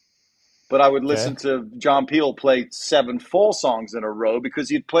Fall, but I would listen to John Peel play 7 Fall songs in a row, because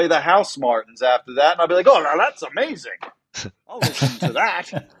he'd play the House Martins after that, and I'd be like, oh, now that's amazing. I'll listen to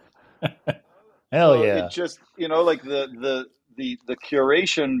that. Hell yeah. It just, like the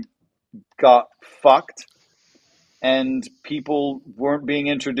curation got fucked, and people weren't being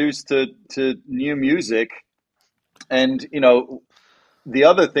introduced to new music. And, the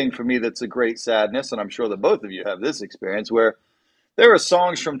other thing for me that's a great sadness, and I'm sure that both of you have this experience, where there are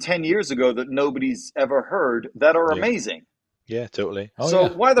songs from 10 years ago that nobody's ever heard that are amazing. Yeah, totally.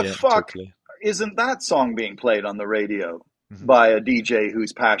 Why the fuck isn't that song being played on the radio by a DJ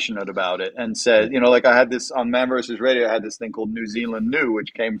who's passionate about it and said, like I had this on Man vs. Radio, I had this thing called New Zealand New,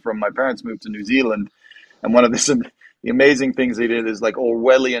 which came from my parents moved to New Zealand. And one of the amazing things they did is like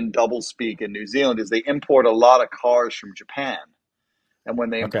Orwellian doublespeak in New Zealand is they import a lot of cars from Japan. And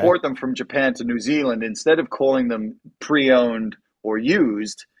when they import them from Japan to New Zealand, instead of calling them pre-owned or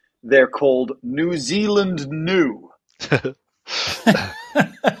used, they're called New Zealand New.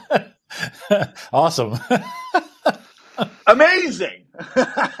 Awesome. Amazing.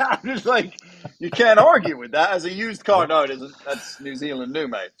 I'm just like, you can't argue with that. As a used car, no, it isn't. That's New Zealand New,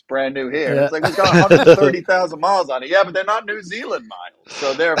 mate. It's brand new here. Yeah. It's like, it's got 130,000 miles on it. Yeah, but they're not New Zealand miles.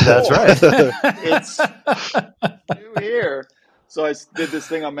 So therefore, that's right. It's new here. So I did this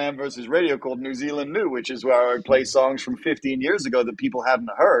thing on Man vs. Radio called New Zealand New, which is where I play songs from 15 years ago that people hadn't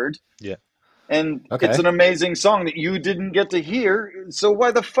heard. Yeah. And it's an amazing song that you didn't get to hear. So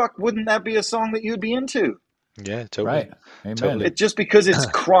why the fuck wouldn't that be a song that you'd be into? Yeah, totally. Right. Amen. Totally. It's just because it's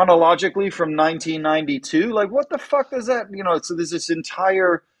chronologically from 1992. Like, what the fuck does that, so there's this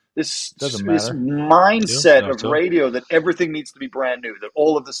entire, this mindset of radio that everything needs to be brand new, that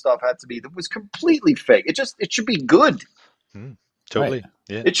all of the stuff had to be, that was completely fake. It should be good. Totally. Right.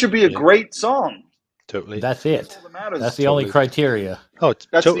 Yeah. It should be a great song. Totally. That's it. That's all that matters. That's the only criteria. Oh,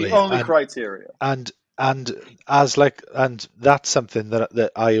 that's totally. the only criteria. And that's something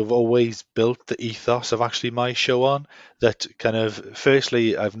that I have always built the ethos of actually my show on. That kind of,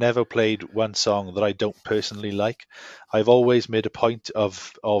 firstly, I've never played one song that I don't personally like. I've always made a point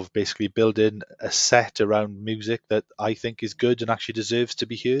of basically building a set around music that I think is good and actually deserves to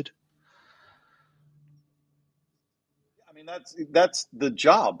be heard. I mean, that's the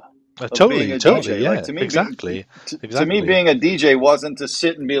job. Totally, DJ. Yeah, like, to me, exactly. To me, being a DJ wasn't to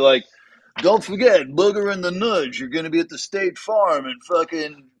sit and be like, don't forget, Booger and the Nudge, you're going to be at the State Farm in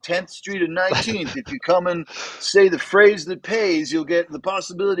fucking 10th Street and 19th. If you come and say the phrase that pays, you'll get the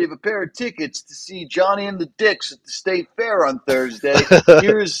possibility of a pair of tickets to see Johnny and the Dicks at the State Fair on Thursday.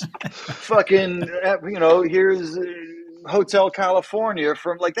 Here's fucking, here's Hotel California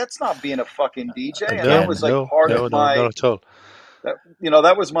from, like, that's not being a fucking DJ. And that was like part of my, not at all.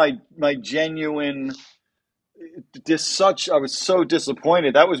 That was my genuine, I was so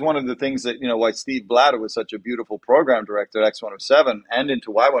disappointed. That was one of the things that, why Steve Blatter was such a beautiful program director at X107 and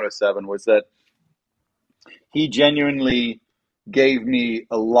into Y107, was that he genuinely gave me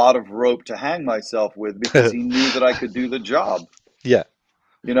a lot of rope to hang myself with, because he knew that I could do the job. Yeah.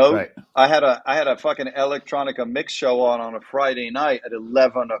 Right. I had a fucking electronica mix show on a Friday night at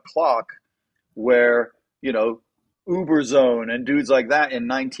 11 o'clock where, Uberzone and dudes like that in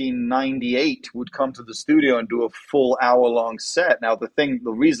 1998 would come to the studio and do a full hour-long set. Now, the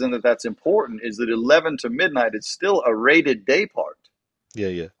reason that that's important is that 11 to midnight is still a rated day part.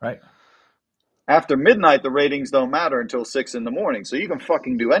 Yeah. Right. After midnight, the ratings don't matter until 6 in the morning, so you can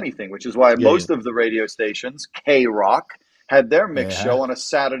fucking do anything, which is why most of the radio stations, K-Rock, had their mix show on a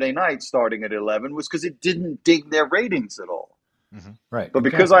Saturday night starting at 11, was because it didn't dig their ratings at all. Mm-hmm. Right. But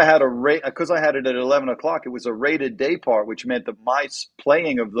because I had because I had it at 11 o'clock, it was a rated day part, which meant that my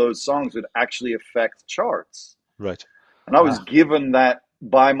playing of those songs would actually affect charts. Right. And I was given that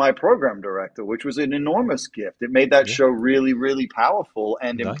by my program director, which was an enormous gift. It made that show really, really powerful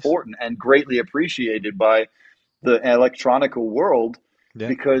and important and greatly appreciated by the electronica world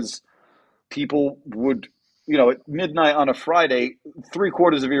because people would, at midnight on a Friday,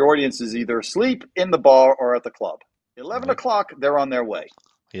 3/4 of your audience is either asleep in the bar or at the club. 11 o'clock, they're on their way.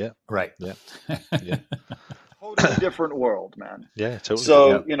 Yeah. Right. Yeah. Totally different world, man. Yeah, totally.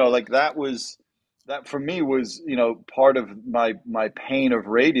 So, that for me was, part of my pain of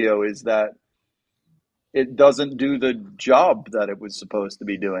radio is that it doesn't do the job that it was supposed to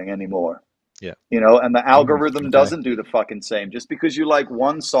be doing anymore. Yeah. And the algorithm doesn't do the fucking same. Just because you like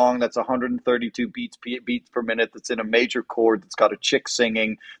one song that's 132 beats per minute, that's in a major chord, that's got a chick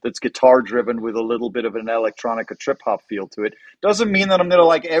singing, that's guitar driven with a little bit of an electronica trip hop feel to it, doesn't mean that I'm going to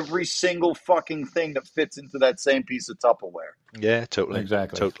like every single fucking thing that fits into that same piece of Tupperware. Yeah, totally.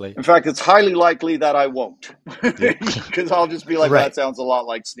 Exactly. Totally. In fact, it's highly likely that I won't. Because I'll just be like, that sounds a lot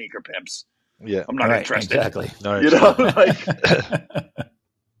like Sneaker Pimps. Yeah. I'm not interested. Exactly. No,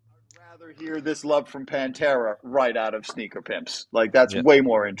 hear This Love from Pantera right out of Sneaker Pimps. Like, that's way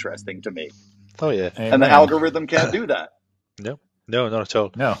more interesting to me. Oh, yeah. Amen. And the algorithm can't do that. No, not at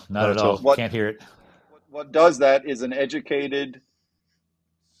all. No, not at all. Can't hear it. What does that is an educated,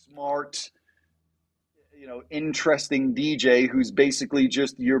 smart, interesting DJ who's basically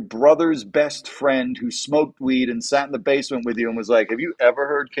just your brother's best friend who smoked weed and sat in the basement with you and was like, have you ever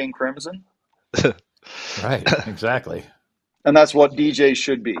heard King Crimson? Right, exactly. And that's what DJs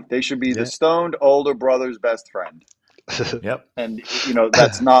should be. They should be the stoned older brother's best friend. Yep. And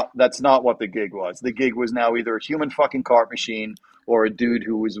that's not what the gig was. The gig was now either a human fucking cart machine or a dude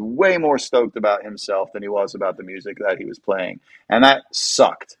who was way more stoked about himself than he was about the music that he was playing. And that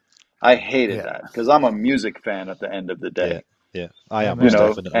sucked. I hated that because I'm a music fan at the end of the day. Yeah. I am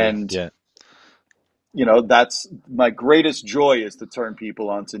definitely. And that's my greatest joy is to turn people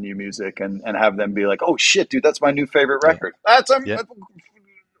onto new music and have them be like, oh shit, dude, that's my new favorite record. That's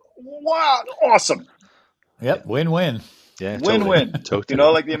wow, awesome. Yep, win-win. Yeah, win-win. Totally.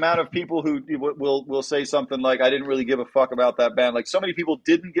 Like the amount of people who will say something like, I didn't really give a fuck about that band. Like so many people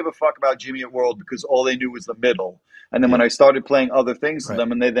didn't give a fuck about Jimmy Eat World because all they knew was the middle. And then when I started playing other things to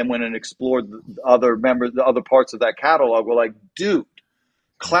them and they then went and explored the other parts of that catalog, were like, dude,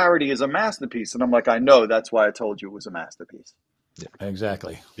 Clarity is a masterpiece. And I'm like, I know, that's why I told you it was a masterpiece. Yeah,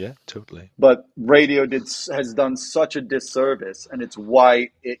 exactly. Yeah, totally. But radio has done such a disservice, and it's why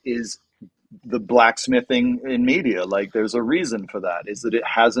it is the blacksmithing in media. Like there's a reason for that, is that it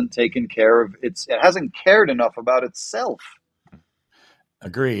hasn't taken care of it hasn't cared enough about itself.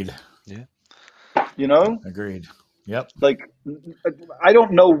 Agreed. Yeah. Agreed. Yep. Like I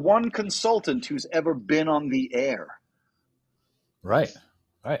don't know one consultant who's ever been on the air. Right.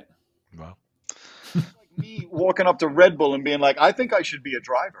 Wow. Like me walking up to Red Bull and being like, I think I should be a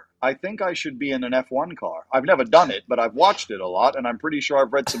driver. I think I should be in an F1 car. I've never done it, but I've watched it a lot, and I'm pretty sure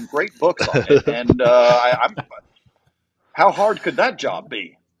I've read some great books on it. And I'm how hard could that job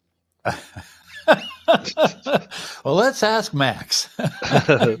be? Well, let's ask Max.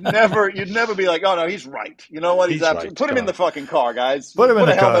 You'd never be like, oh no, he's right. You know what? He's absolutely right. Put him in the fucking car, guys. Put him in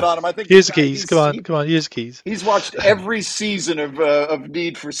the helmet car. on him. I think here's the keys. Come on. Here's the keys. He's watched every season of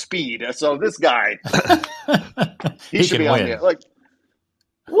Need for Speed. So this guy, he should be on here. Like,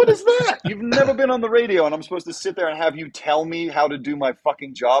 what is that? You've never been on the radio, and I'm supposed to sit there and have you tell me how to do my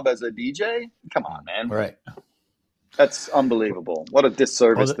fucking job as a DJ? Come on, man. Right. That's unbelievable. What a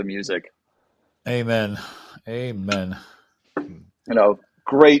disservice to music. Amen.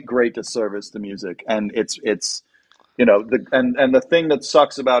 Great disservice to music, and it's the thing that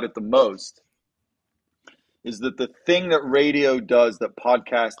sucks about it the most is that the thing that radio does that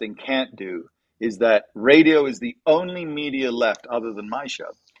podcasting can't do is that radio is the only media left other than my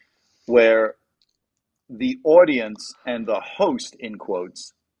show where the audience and the host, in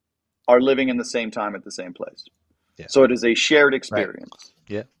quotes, are living in the same time at the same place. Yeah. So it is a shared experience.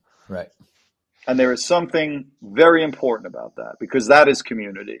 Right. Yeah. Right. And there is something very important about that because that is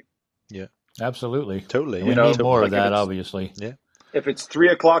community. Yeah, absolutely. Totally. We need more of that, obviously. Yeah. If it's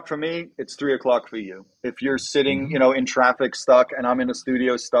 3:00 for me, it's 3:00 for you. If you're sitting, in traffic stuck and I'm in a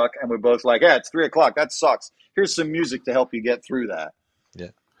studio stuck and we're both like, yeah, it's 3:00. That sucks. Here's some music to help you get through that. Yeah.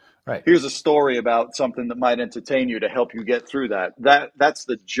 Right. Here's a story about something that might entertain you to help you get through that. That's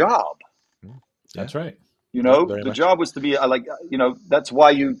the job. That's right. The job was to be that's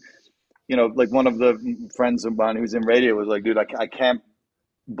why like one of the friends of mine who's in radio was like, dude, I can't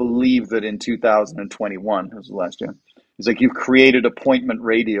believe that in 2021, that was the last year, he's like, you've created appointment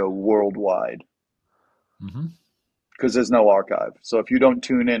radio worldwide. because there's no archive. So if you don't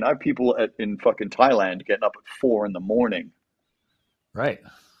tune in, I have people in fucking Thailand getting up at 4 a.m. Right.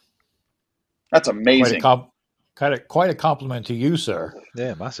 That's amazing. Quite a compliment to you, sir.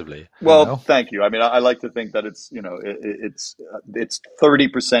 Yeah, massively. Well, thank you. I mean, I like to think that it's, it's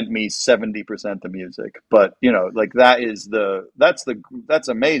 30% me, 70% the music. But, like that's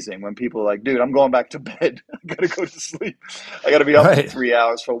amazing when people are like, dude, I'm going back to bed. I got to go to sleep. I got to be up in 3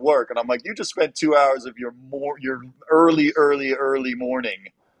 hours for work. And I'm like, you just spent 2 hours of your early morning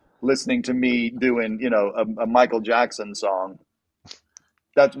listening to me doing, a Michael Jackson song.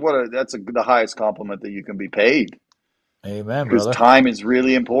 That's the highest compliment that you can be paid. Amen, brother. Because time is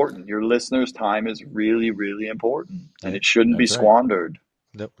really important. Your listeners' time is really, really important. And it shouldn't be squandered.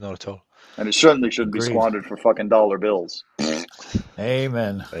 Nope, not at all. And it certainly shouldn't be squandered for fucking dollar bills.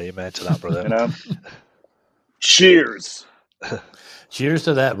 Amen. Amen to that, brother. Cheers. Cheers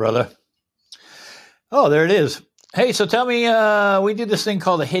to that, brother. Oh, there it is. Hey, so tell me, we did this thing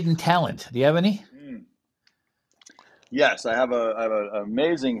called a hidden talent. Do you have any? Yes, I have an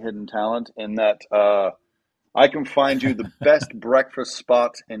amazing hidden talent in that I can find you the best breakfast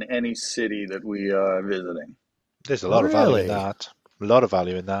spot in any city that we are visiting. There's a lot of value in that. A lot of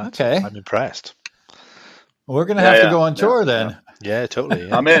value in that. Okay. I'm impressed. We're going to have to go on tour then. Yeah, totally.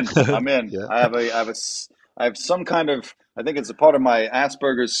 Yeah. I'm in. Yeah. I have some kind of, I think it's a part of my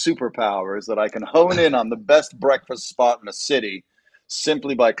Asperger's superpower is that I can hone in on the best breakfast spot in a city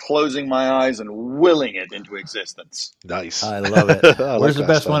simply by closing my eyes and willing it into existence. Nice. I love it. Where's the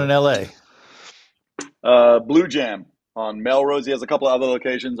best one in LA? Blue Jam on Melrose. He has a couple of other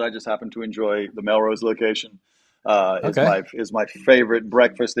locations. I just happen to enjoy the Melrose location. Is my favorite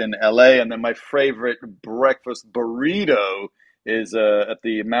breakfast in LA, and then my favorite breakfast burrito is at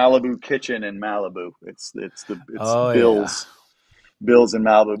the Malibu Kitchen in Malibu. It's Bill's. Yeah. Bill's in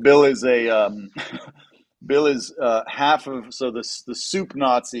Malibu. Bill is half of the soup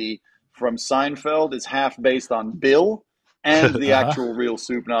Nazi from Seinfeld is half based on Bill and the actual real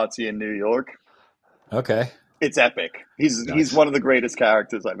soup Nazi in New York. Okay. It's epic. He's one of the greatest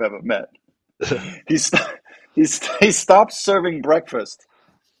characters I've ever met. He stopped serving breakfast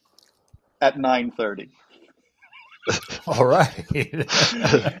at 9:30. All right.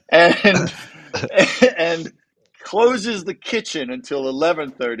 and closes the kitchen until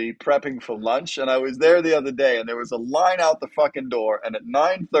 11:30, prepping for lunch. And I was there the other day, and there was a line out the fucking door. And at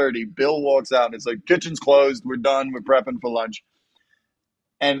 9:30, Bill walks out, and it's like, kitchen's closed. We're done. We're prepping for lunch.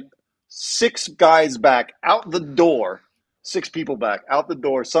 And 6 guys back out the door, 6 people back out the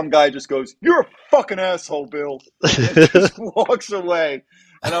door. Some guy just goes, "You're a fucking asshole, Bill," and just walks away.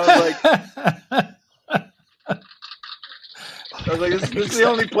 And I was like, this is the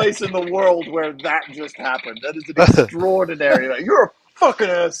only place in the world where that just happened. That is an extraordinary. Like, you're a fucking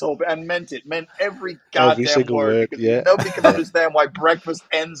asshole, and meant every goddamn word. Because nobody can understand why breakfast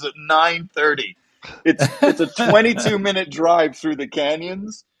ends at 9:30. It's a 22-minute drive through the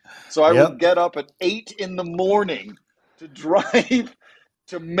canyons. So I would get up at 8 in the morning to drive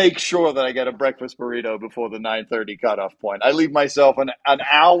to make sure that I get a breakfast burrito before the 9:30 cutoff point. I leave myself an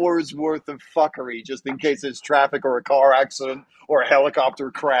hour's worth of fuckery just in case there's traffic or a car accident or a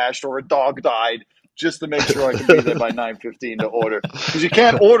helicopter crashed or a dog died, just to make sure I can be there by 9:15 to order. Because you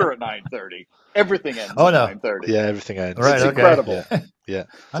can't order at 9:30. Everything ends at 9:30. Yeah, everything ends. Right, it's incredible. Yeah.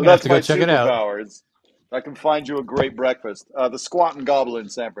 So that's my superpower. I can find you a great breakfast. The Squat and Gobble in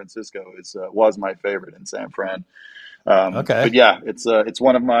San Francisco was my favorite in San Fran. But yeah, it's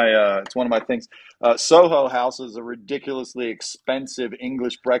one of my things. Soho House is a ridiculously expensive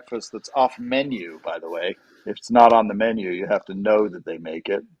English breakfast that's off menu, by the way. If it's not on the menu, you have to know that they make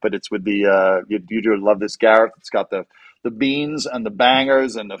it. But it's with the you do love this, Gareth. It's got the beans and the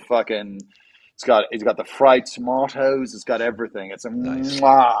bangers and the fucking. It's got the fried tomatoes. It's got everything. It's a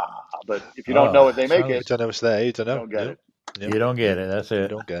mwah. But if you don't know what they make it, you don't know what's there. You don't know. You don't get it. You don't get it. That's it. You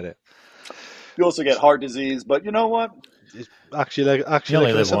don't get it. You also get heart disease, but you know what? Actually,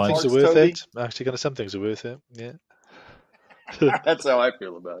 some things are worth it. Actually, some things are worth it. Yeah. That's how I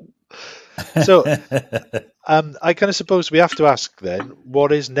feel about it. So, I kind of suppose we have to ask then,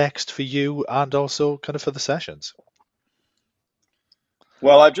 what is next for you, and also kind of for the sessions?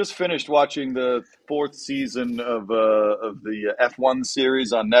 Well, I've just finished watching the 4th season of the F1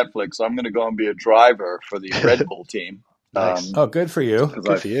 series on Netflix. So I'm going to go and be a driver for the Red Bull team. Nice. Good for you.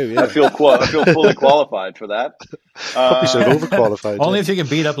 Good for you. Yeah. I feel fully qualified for that. Probably sort of overqualified. Only if you can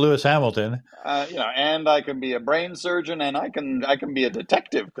beat up Lewis Hamilton. And I can be a brain surgeon, and I can be a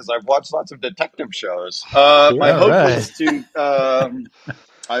detective because I've watched lots of detective shows. My hope is to.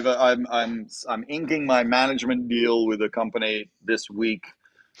 I'm inking my management deal with a company this week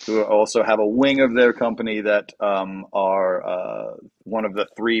who also have a wing of their company that are one of the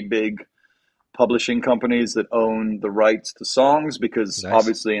three big publishing companies that own the rights to songs, because Nice.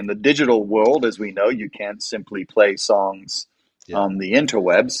 obviously in the digital world, as we know, you can't simply play songs on the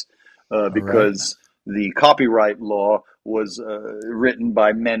interwebs because the copyright law was written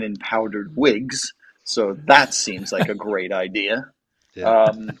by men in powdered wigs. So that seems like a great idea. Yeah.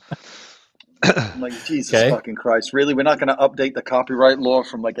 I'm like, Jesus fucking Christ, really? We're not going to update the copyright law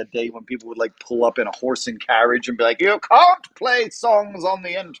from like a day when people would like pull up in a horse and carriage and be like, you can't play songs on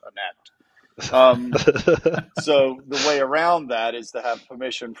the internet. So the way around that is to have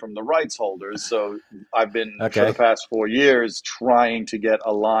permission from the rights holders. So I've been for the past 4 years trying to get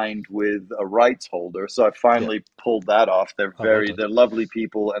aligned with a rights holder. So I finally pulled that off. They're they're lovely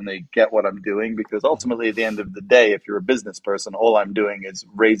people, and they get what I'm doing, because ultimately at the end of the day, if you're a business person, all I'm doing is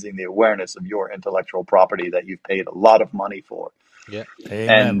raising the awareness of your intellectual property that you've paid a lot of money for. Yeah.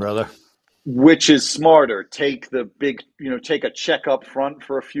 Amen, brother. Which is smarter? Take the big, take a check up front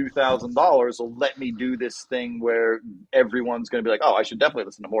for a few $1,000s, or let me do this thing where everyone's going to be like, oh, I should definitely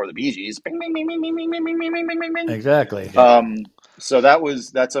listen to more of the Bee Gees. Bing, bing, bing, bing, bing, bing, bing, bing, bing, bing, bing. Exactly. So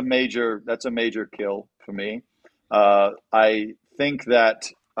that's a major kill for me. I think that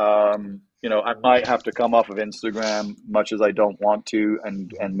I might have to come off of Instagram, much as I don't want to,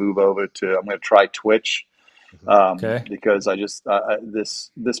 and move over to. I'm going to try Twitch. Because I just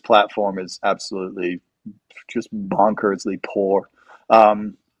this platform is absolutely just bonkersly poor,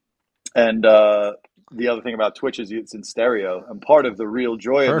 and the other thing about Twitch is it's in stereo, and part of the real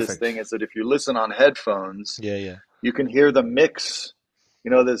joy of this thing is that if you listen on headphones, you can hear the mix.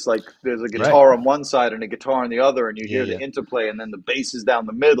 There's a guitar on one side and a guitar on the other, and you hear the interplay, and then the bass is down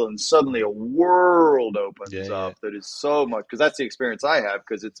the middle, and suddenly a world opens up that is so much, because that's the experience I have,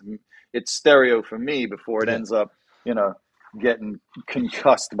 because it's stereo for me before it ends up, getting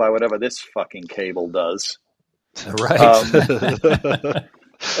concussed by whatever this fucking cable does. And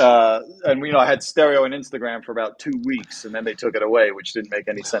I had stereo and Instagram for about 2 weeks, and then they took it away, which didn't make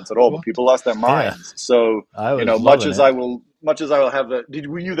any sense at all. But people lost their minds. So much as I will have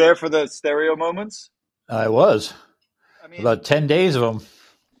were you there for the stereo moments? I was. I mean, about 10 days of them.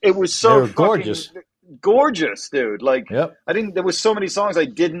 It was so gorgeous, dude. There was so many songs I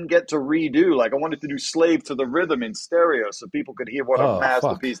didn't get to redo. Like, I wanted to do "Slave to the Rhythm" in stereo so people could hear what a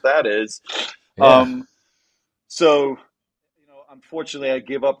masterpiece that is. So, unfortunately, I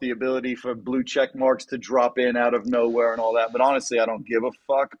give up the ability for blue check marks to drop in out of nowhere and all that. But honestly, I don't give a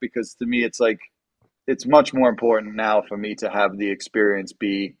fuck, because to me, it's much more important now for me to have the experience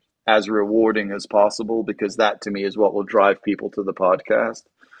be as rewarding as possible, because that to me is what will drive people to the podcast.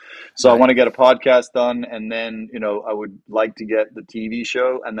 So I want to get a podcast done, and then, I would like to get the TV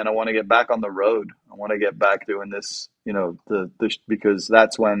show, and then I want to get back on the road. I want to get back doing this, because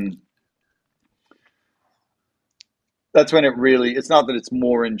that's when it really, it's not that it's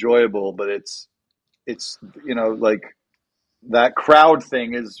more enjoyable, but it's that crowd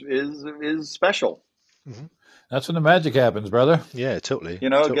thing is special. Mm-hmm. That's when the magic happens, brother. Yeah, totally.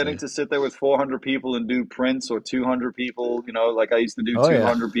 Getting to sit there with 400 people and do Prince, or 200 people, like I used to do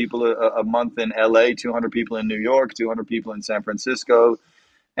 200 people a month in LA, 200 people in New York, 200 people in San Francisco.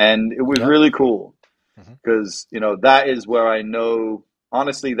 And it was really cool, because, that is where I know,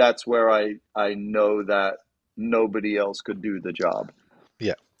 honestly, that's where I know that nobody else could do the job.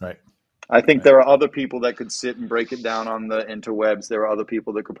 Yeah. Right. I think there are other people that could sit and break it down on the interwebs. There are other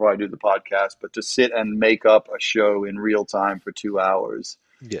people that could probably do the podcast, but to sit and make up a show in real time for 2 hours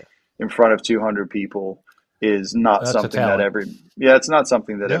in front of 200 people is not something that it's not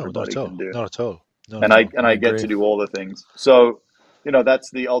something that everybody can do. Not at all. I get to do all the things. So,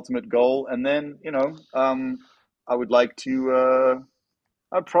 that's the ultimate goal. And then, I would like to,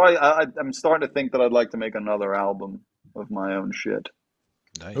 I'm starting to think that I'd like to make another album of my own shit.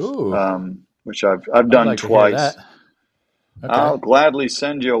 Nice. Which I've done twice. I'll gladly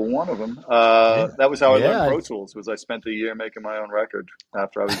send you one of them. That was how I learned Pro Tools. I spent a year making my own record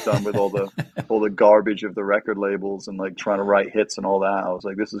after I was done with all the garbage of the record labels and trying to write hits and all that. I was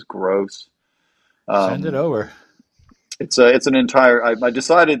like, this is gross. Send it over. It's an entire. I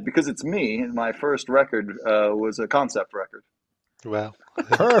decided, because it's me, and my first record was a concept record. Well,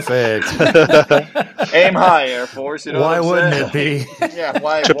 perfect. Aim high, Air Force. Why wouldn't it be? Yeah,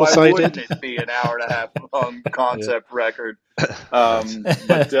 why wouldn't it be an hour and a half long concept record? But you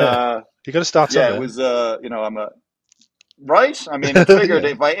got to start somewhere. Yeah, it was. I'm a right. I mean, I figured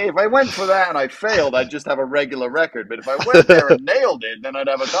if I went for that and I failed, I'd just have a regular record. But if I went there and nailed it, then I'd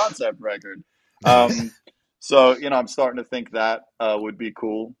have a concept record. So I'm starting to think that would be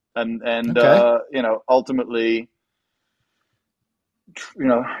cool, and ultimately,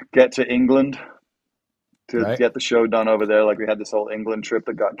 get to England to Right. get the show done over there. Like we had this whole England trip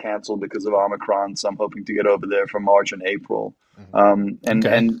that got canceled because of Omicron, so I'm hoping to get over there for March and April. Okay.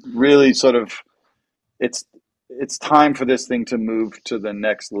 And really sort of it's time for this thing to move to the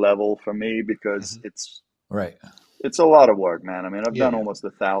next level for me because Right. it's a lot of work, man. I mean, I've done Yeah. almost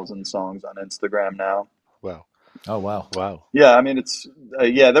 1,000 songs on Instagram now. Wow. Oh, wow. Wow. Yeah, I mean, it's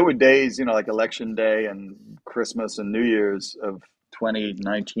there were days, like Election Day and Christmas and New Year's of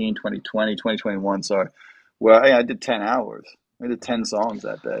 2019, 2020, 2021, sorry, where I did 10 hours. I did 10 songs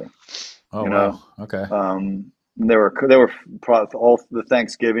that day. Oh, you wow. know? Okay. There were probably all the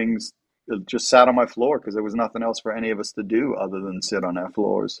Thanksgivings just sat on my floor because there was nothing else for any of us to do other than sit on our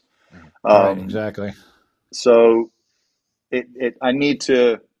floors. Right. Exactly. So I need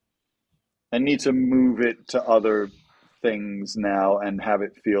to move it to other things now and have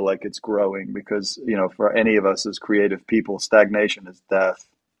it feel like it's growing because, for any of us as creative people, stagnation is death.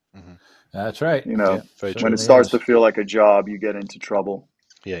 That's right. When certainly it starts is. to feel like a job, you get into trouble.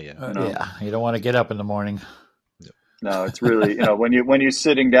 Yeah. Yeah. You don't want to get up in the morning. No, it's really, when you're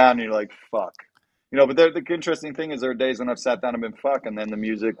sitting down and you're like, fuck. But the interesting thing is there are days when I've sat down and been fuck, and then the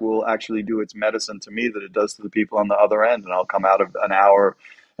music will actually do its medicine to me that it does to the people on the other end. And I'll come out of an hour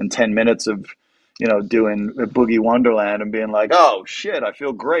and 10 minutes of, doing a Boogie Wonderland and being like, oh shit, I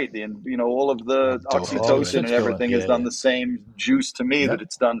feel great. All of the oxytocin and everything has done the same juice to me that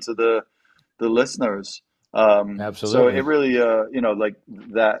it's done to the listeners. Absolutely. So it really, like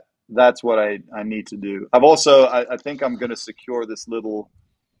that's what I need to do. I've also, I think I'm going to secure this little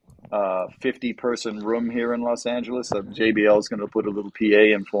 50-person room here in Los Angeles. So JBL is going to put a little PA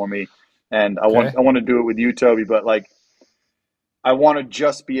in for me, and I want to do it with you, Toby. But like, I want to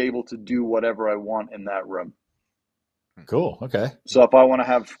just be able to do whatever I want in that room. Cool. Okay. So if I want to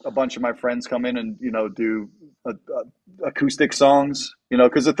have a bunch of my friends come in and do acoustic songs,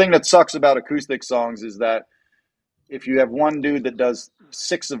 because the thing that sucks about acoustic songs is that if you have one dude that does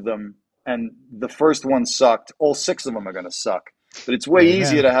 6 of them and the first one sucked, all 6 of them are going to suck. But it's way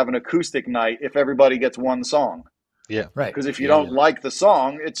easier to have an acoustic night if everybody gets one song. Yeah. Right. Because if you don't like the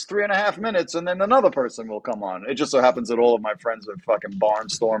song, it's 3.5 minutes and then another person will come on. It just so happens that all of my friends are fucking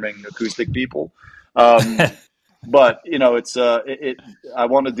barnstorming acoustic people. But, it's I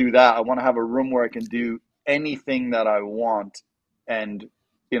want to do that. I want to have a room where I can do anything that I want and,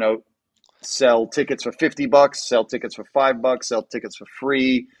 sell tickets for $50, sell tickets for $5, sell tickets for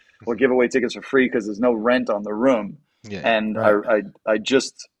free, or give away tickets for free because there's no rent on the room. Yeah. And I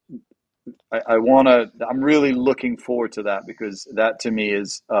want to. I'm really looking forward to that because that to me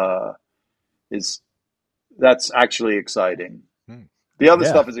is that's actually exciting. The other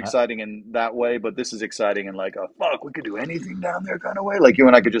stuff is exciting in that way, but this is exciting in like, oh fuck, we could do anything down there kind of way. Like you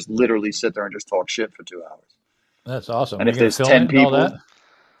and I could just literally sit there and just talk shit for 2 hours. That's awesome. And if there's 10 people,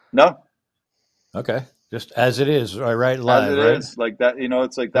 no. Okay, just as it is, right live, as it right? is, like that.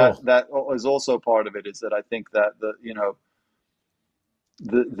 It's like that. That is also part of it. Is that I think that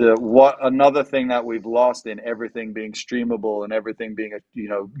what another thing that we've lost in everything being streamable and everything being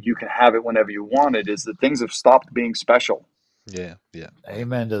you can have it whenever you want it is that things have stopped being special. Yeah.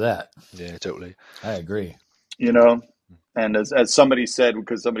 Amen to that. Yeah, totally. I agree. And as somebody said,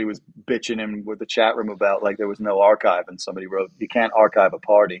 because somebody was bitching in with the chat room about like there was no archive, and somebody wrote, "You can't archive a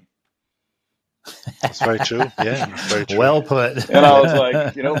party." That's very true. Yeah, very true. Well put. And I was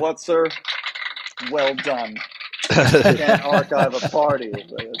like, you know what, sir? Well done. You can't archive a party.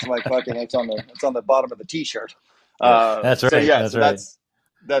 It's my fucking. It's on the bottom of the T-shirt. That's right. So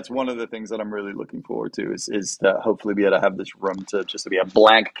that's one of the things that I'm really looking forward to is to hopefully be able to have this room to just to be a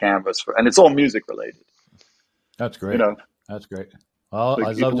blank canvas and it's all music related. That's great. That's great. Well,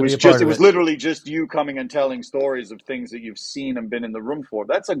 like I'd love to be a part of it. It was literally just you coming and telling stories of things that you've seen and been in the room for.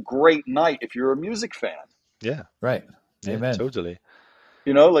 That's a great night if you're a music fan. Yeah. Right. Amen. Yeah, totally.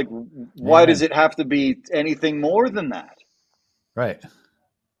 Like why does it have to be anything more than that? Right.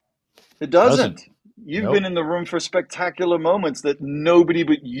 It doesn't. You've been in the room for spectacular moments that nobody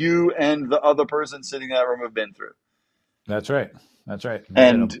but you and the other person sitting in that room have been through. That's right.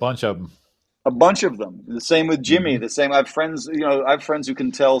 And a bunch of them. A bunch of them. The same with Jimmy. The same. I have friends. I have friends who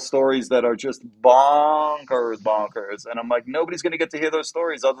can tell stories that are just bonkers. And I'm like, nobody's going to get to hear those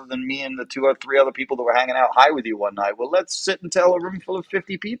stories other than me and the 2 or 3 other people that were hanging out high with you one night. Well, let's sit and tell a room full of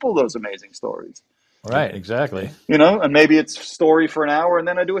 50 people those amazing stories. Right. Exactly. And maybe it's story for an hour, and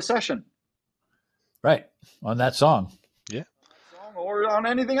then I do a session. Right. On that song. Yeah. Or on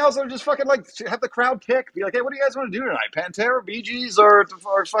anything else, or just fucking like have the crowd pick. Be like, hey, what do you guys want to do tonight? Pantera, Bee Gees, or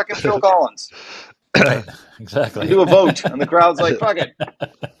fucking Phil Collins? Right, exactly. You do a vote, and the crowd's like, fuck it.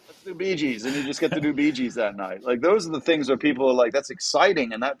 Let's do Bee Gees, and you just get to do Bee Gees that night. Like those are the things where people are like, that's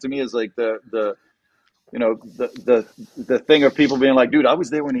exciting, and that to me is like the thing of people being like, dude, I was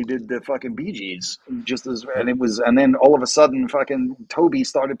there when he did the fucking Bee Gees, and then all of a sudden, fucking Toby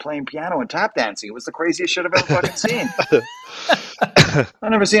started playing piano and tap dancing. It was the craziest shit I've ever fucking seen.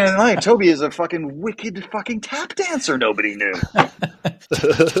 I've never seen anything like it. Toby is a fucking wicked fucking tap dancer. Nobody knew.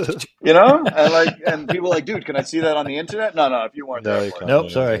 And people are like, dude, can I see that on the internet? No, if you weren't there, you can't.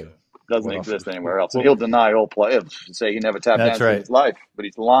 Nope, sorry. Doesn't exist anywhere else. And he'll deny all play. Say he never tap danced in his life, but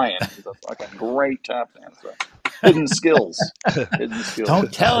he's lying. He's a fucking great tap dancer. Hidden skills.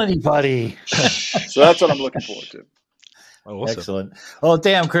 Don't tell anybody. So that's what I'm looking forward to. Oh, awesome. Excellent. Well,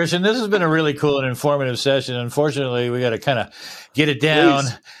 damn, Christian, this has been a really cool and informative session. Unfortunately, we got to kind of get it down.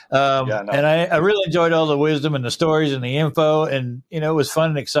 And I really enjoyed all the wisdom and the stories and the info. And, it was fun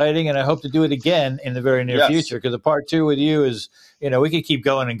and exciting. And I hope to do it again in the very near future, because the part 2 with you is, we could keep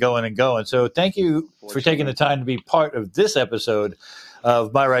going and going and going. So thank you for taking the time to be part of this episode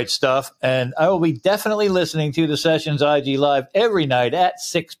of My Right Stuff. And I will be definitely listening to the Sessions IG Live every night at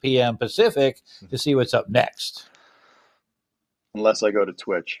 6 p.m. Pacific to see what's up next. Unless I go to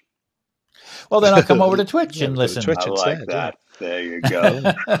Twitch. Well, then I'll come over to Twitch and listen. I like that. There you go.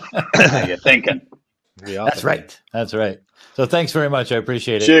 Now you're thinking. That's right. That's right. So thanks very much. I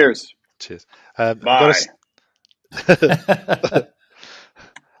appreciate it. Cheers. Bye.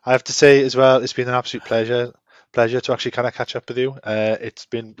 I have to say as well, it's been an absolute pleasure to actually kind of catch up with you. It's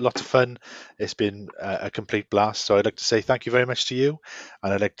been lots of fun. It's been a complete blast. So I'd like to say thank you very much to you.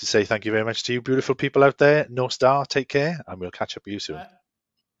 And I'd like to say thank you very much to you beautiful people out there. No Star, take care, and we'll catch up with you soon.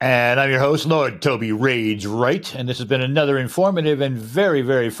 And I'm your host, Lord Toby Rage Wright. And this has been another informative and very,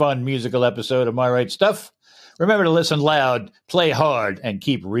 very fun musical episode of My Right Stuff. Remember to listen loud, play hard, and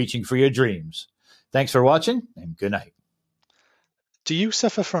keep reaching for your dreams. Thanks for watching, and good night. Do you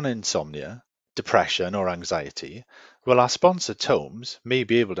suffer from insomnia, depression, or anxiety? Well, our sponsor, TAUMMHOMS, may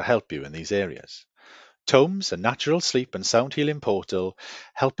be able to help you in these areas. TAUMMHOMS, a natural sleep and sound healing portal,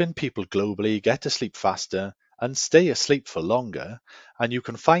 helping people globally get to sleep faster and stay asleep for longer, and you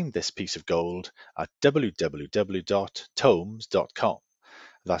can find this piece of gold at www.taumms.com.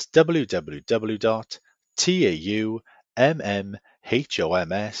 That's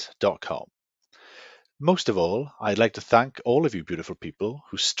www.taummmhoms.com. Most of all, I'd like to thank all of you beautiful people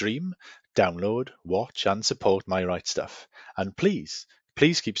who stream, download, watch, and support My Right Stuff. And please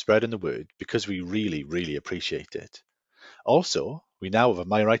keep spreading the word, because we really, really appreciate it. Also, we now have a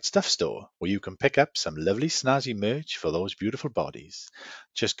My Right Stuff store where you can pick up some lovely snazzy merch for those beautiful bodies.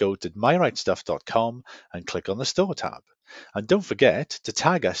 Just go to myrightstuff.com and click on the store tab. And don't forget to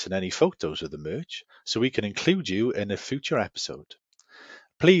tag us in any photos of the merch so we can include you in a future episode.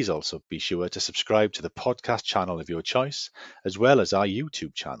 Please also be sure to subscribe to the podcast channel of your choice, as well as our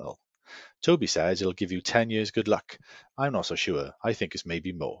YouTube channel. Toby says it'll give you 10 years good luck. I'm not so sure. I think it's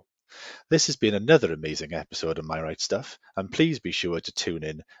maybe more. This has been another amazing episode of My Right Stuff, and please be sure to tune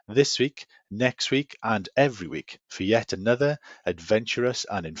in this week, next week, and every week for yet another adventurous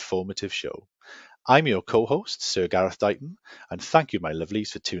and informative show. I'm your co-host, Sir Gareth Dighton, and thank you, my lovelies,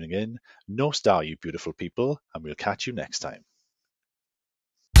 for tuning in. No star, you beautiful people, and we'll catch you next time.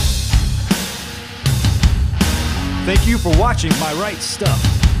 Thank you for watching My Right Stuff.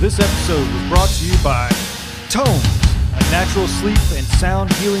 This episode was brought to you by TAUMMHOMS, a natural sleep and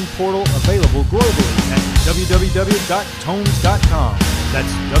sound healing portal available globally at www.taumms.com.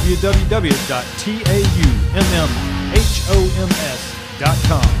 That's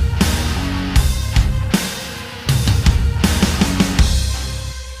www.taummmhoms.com.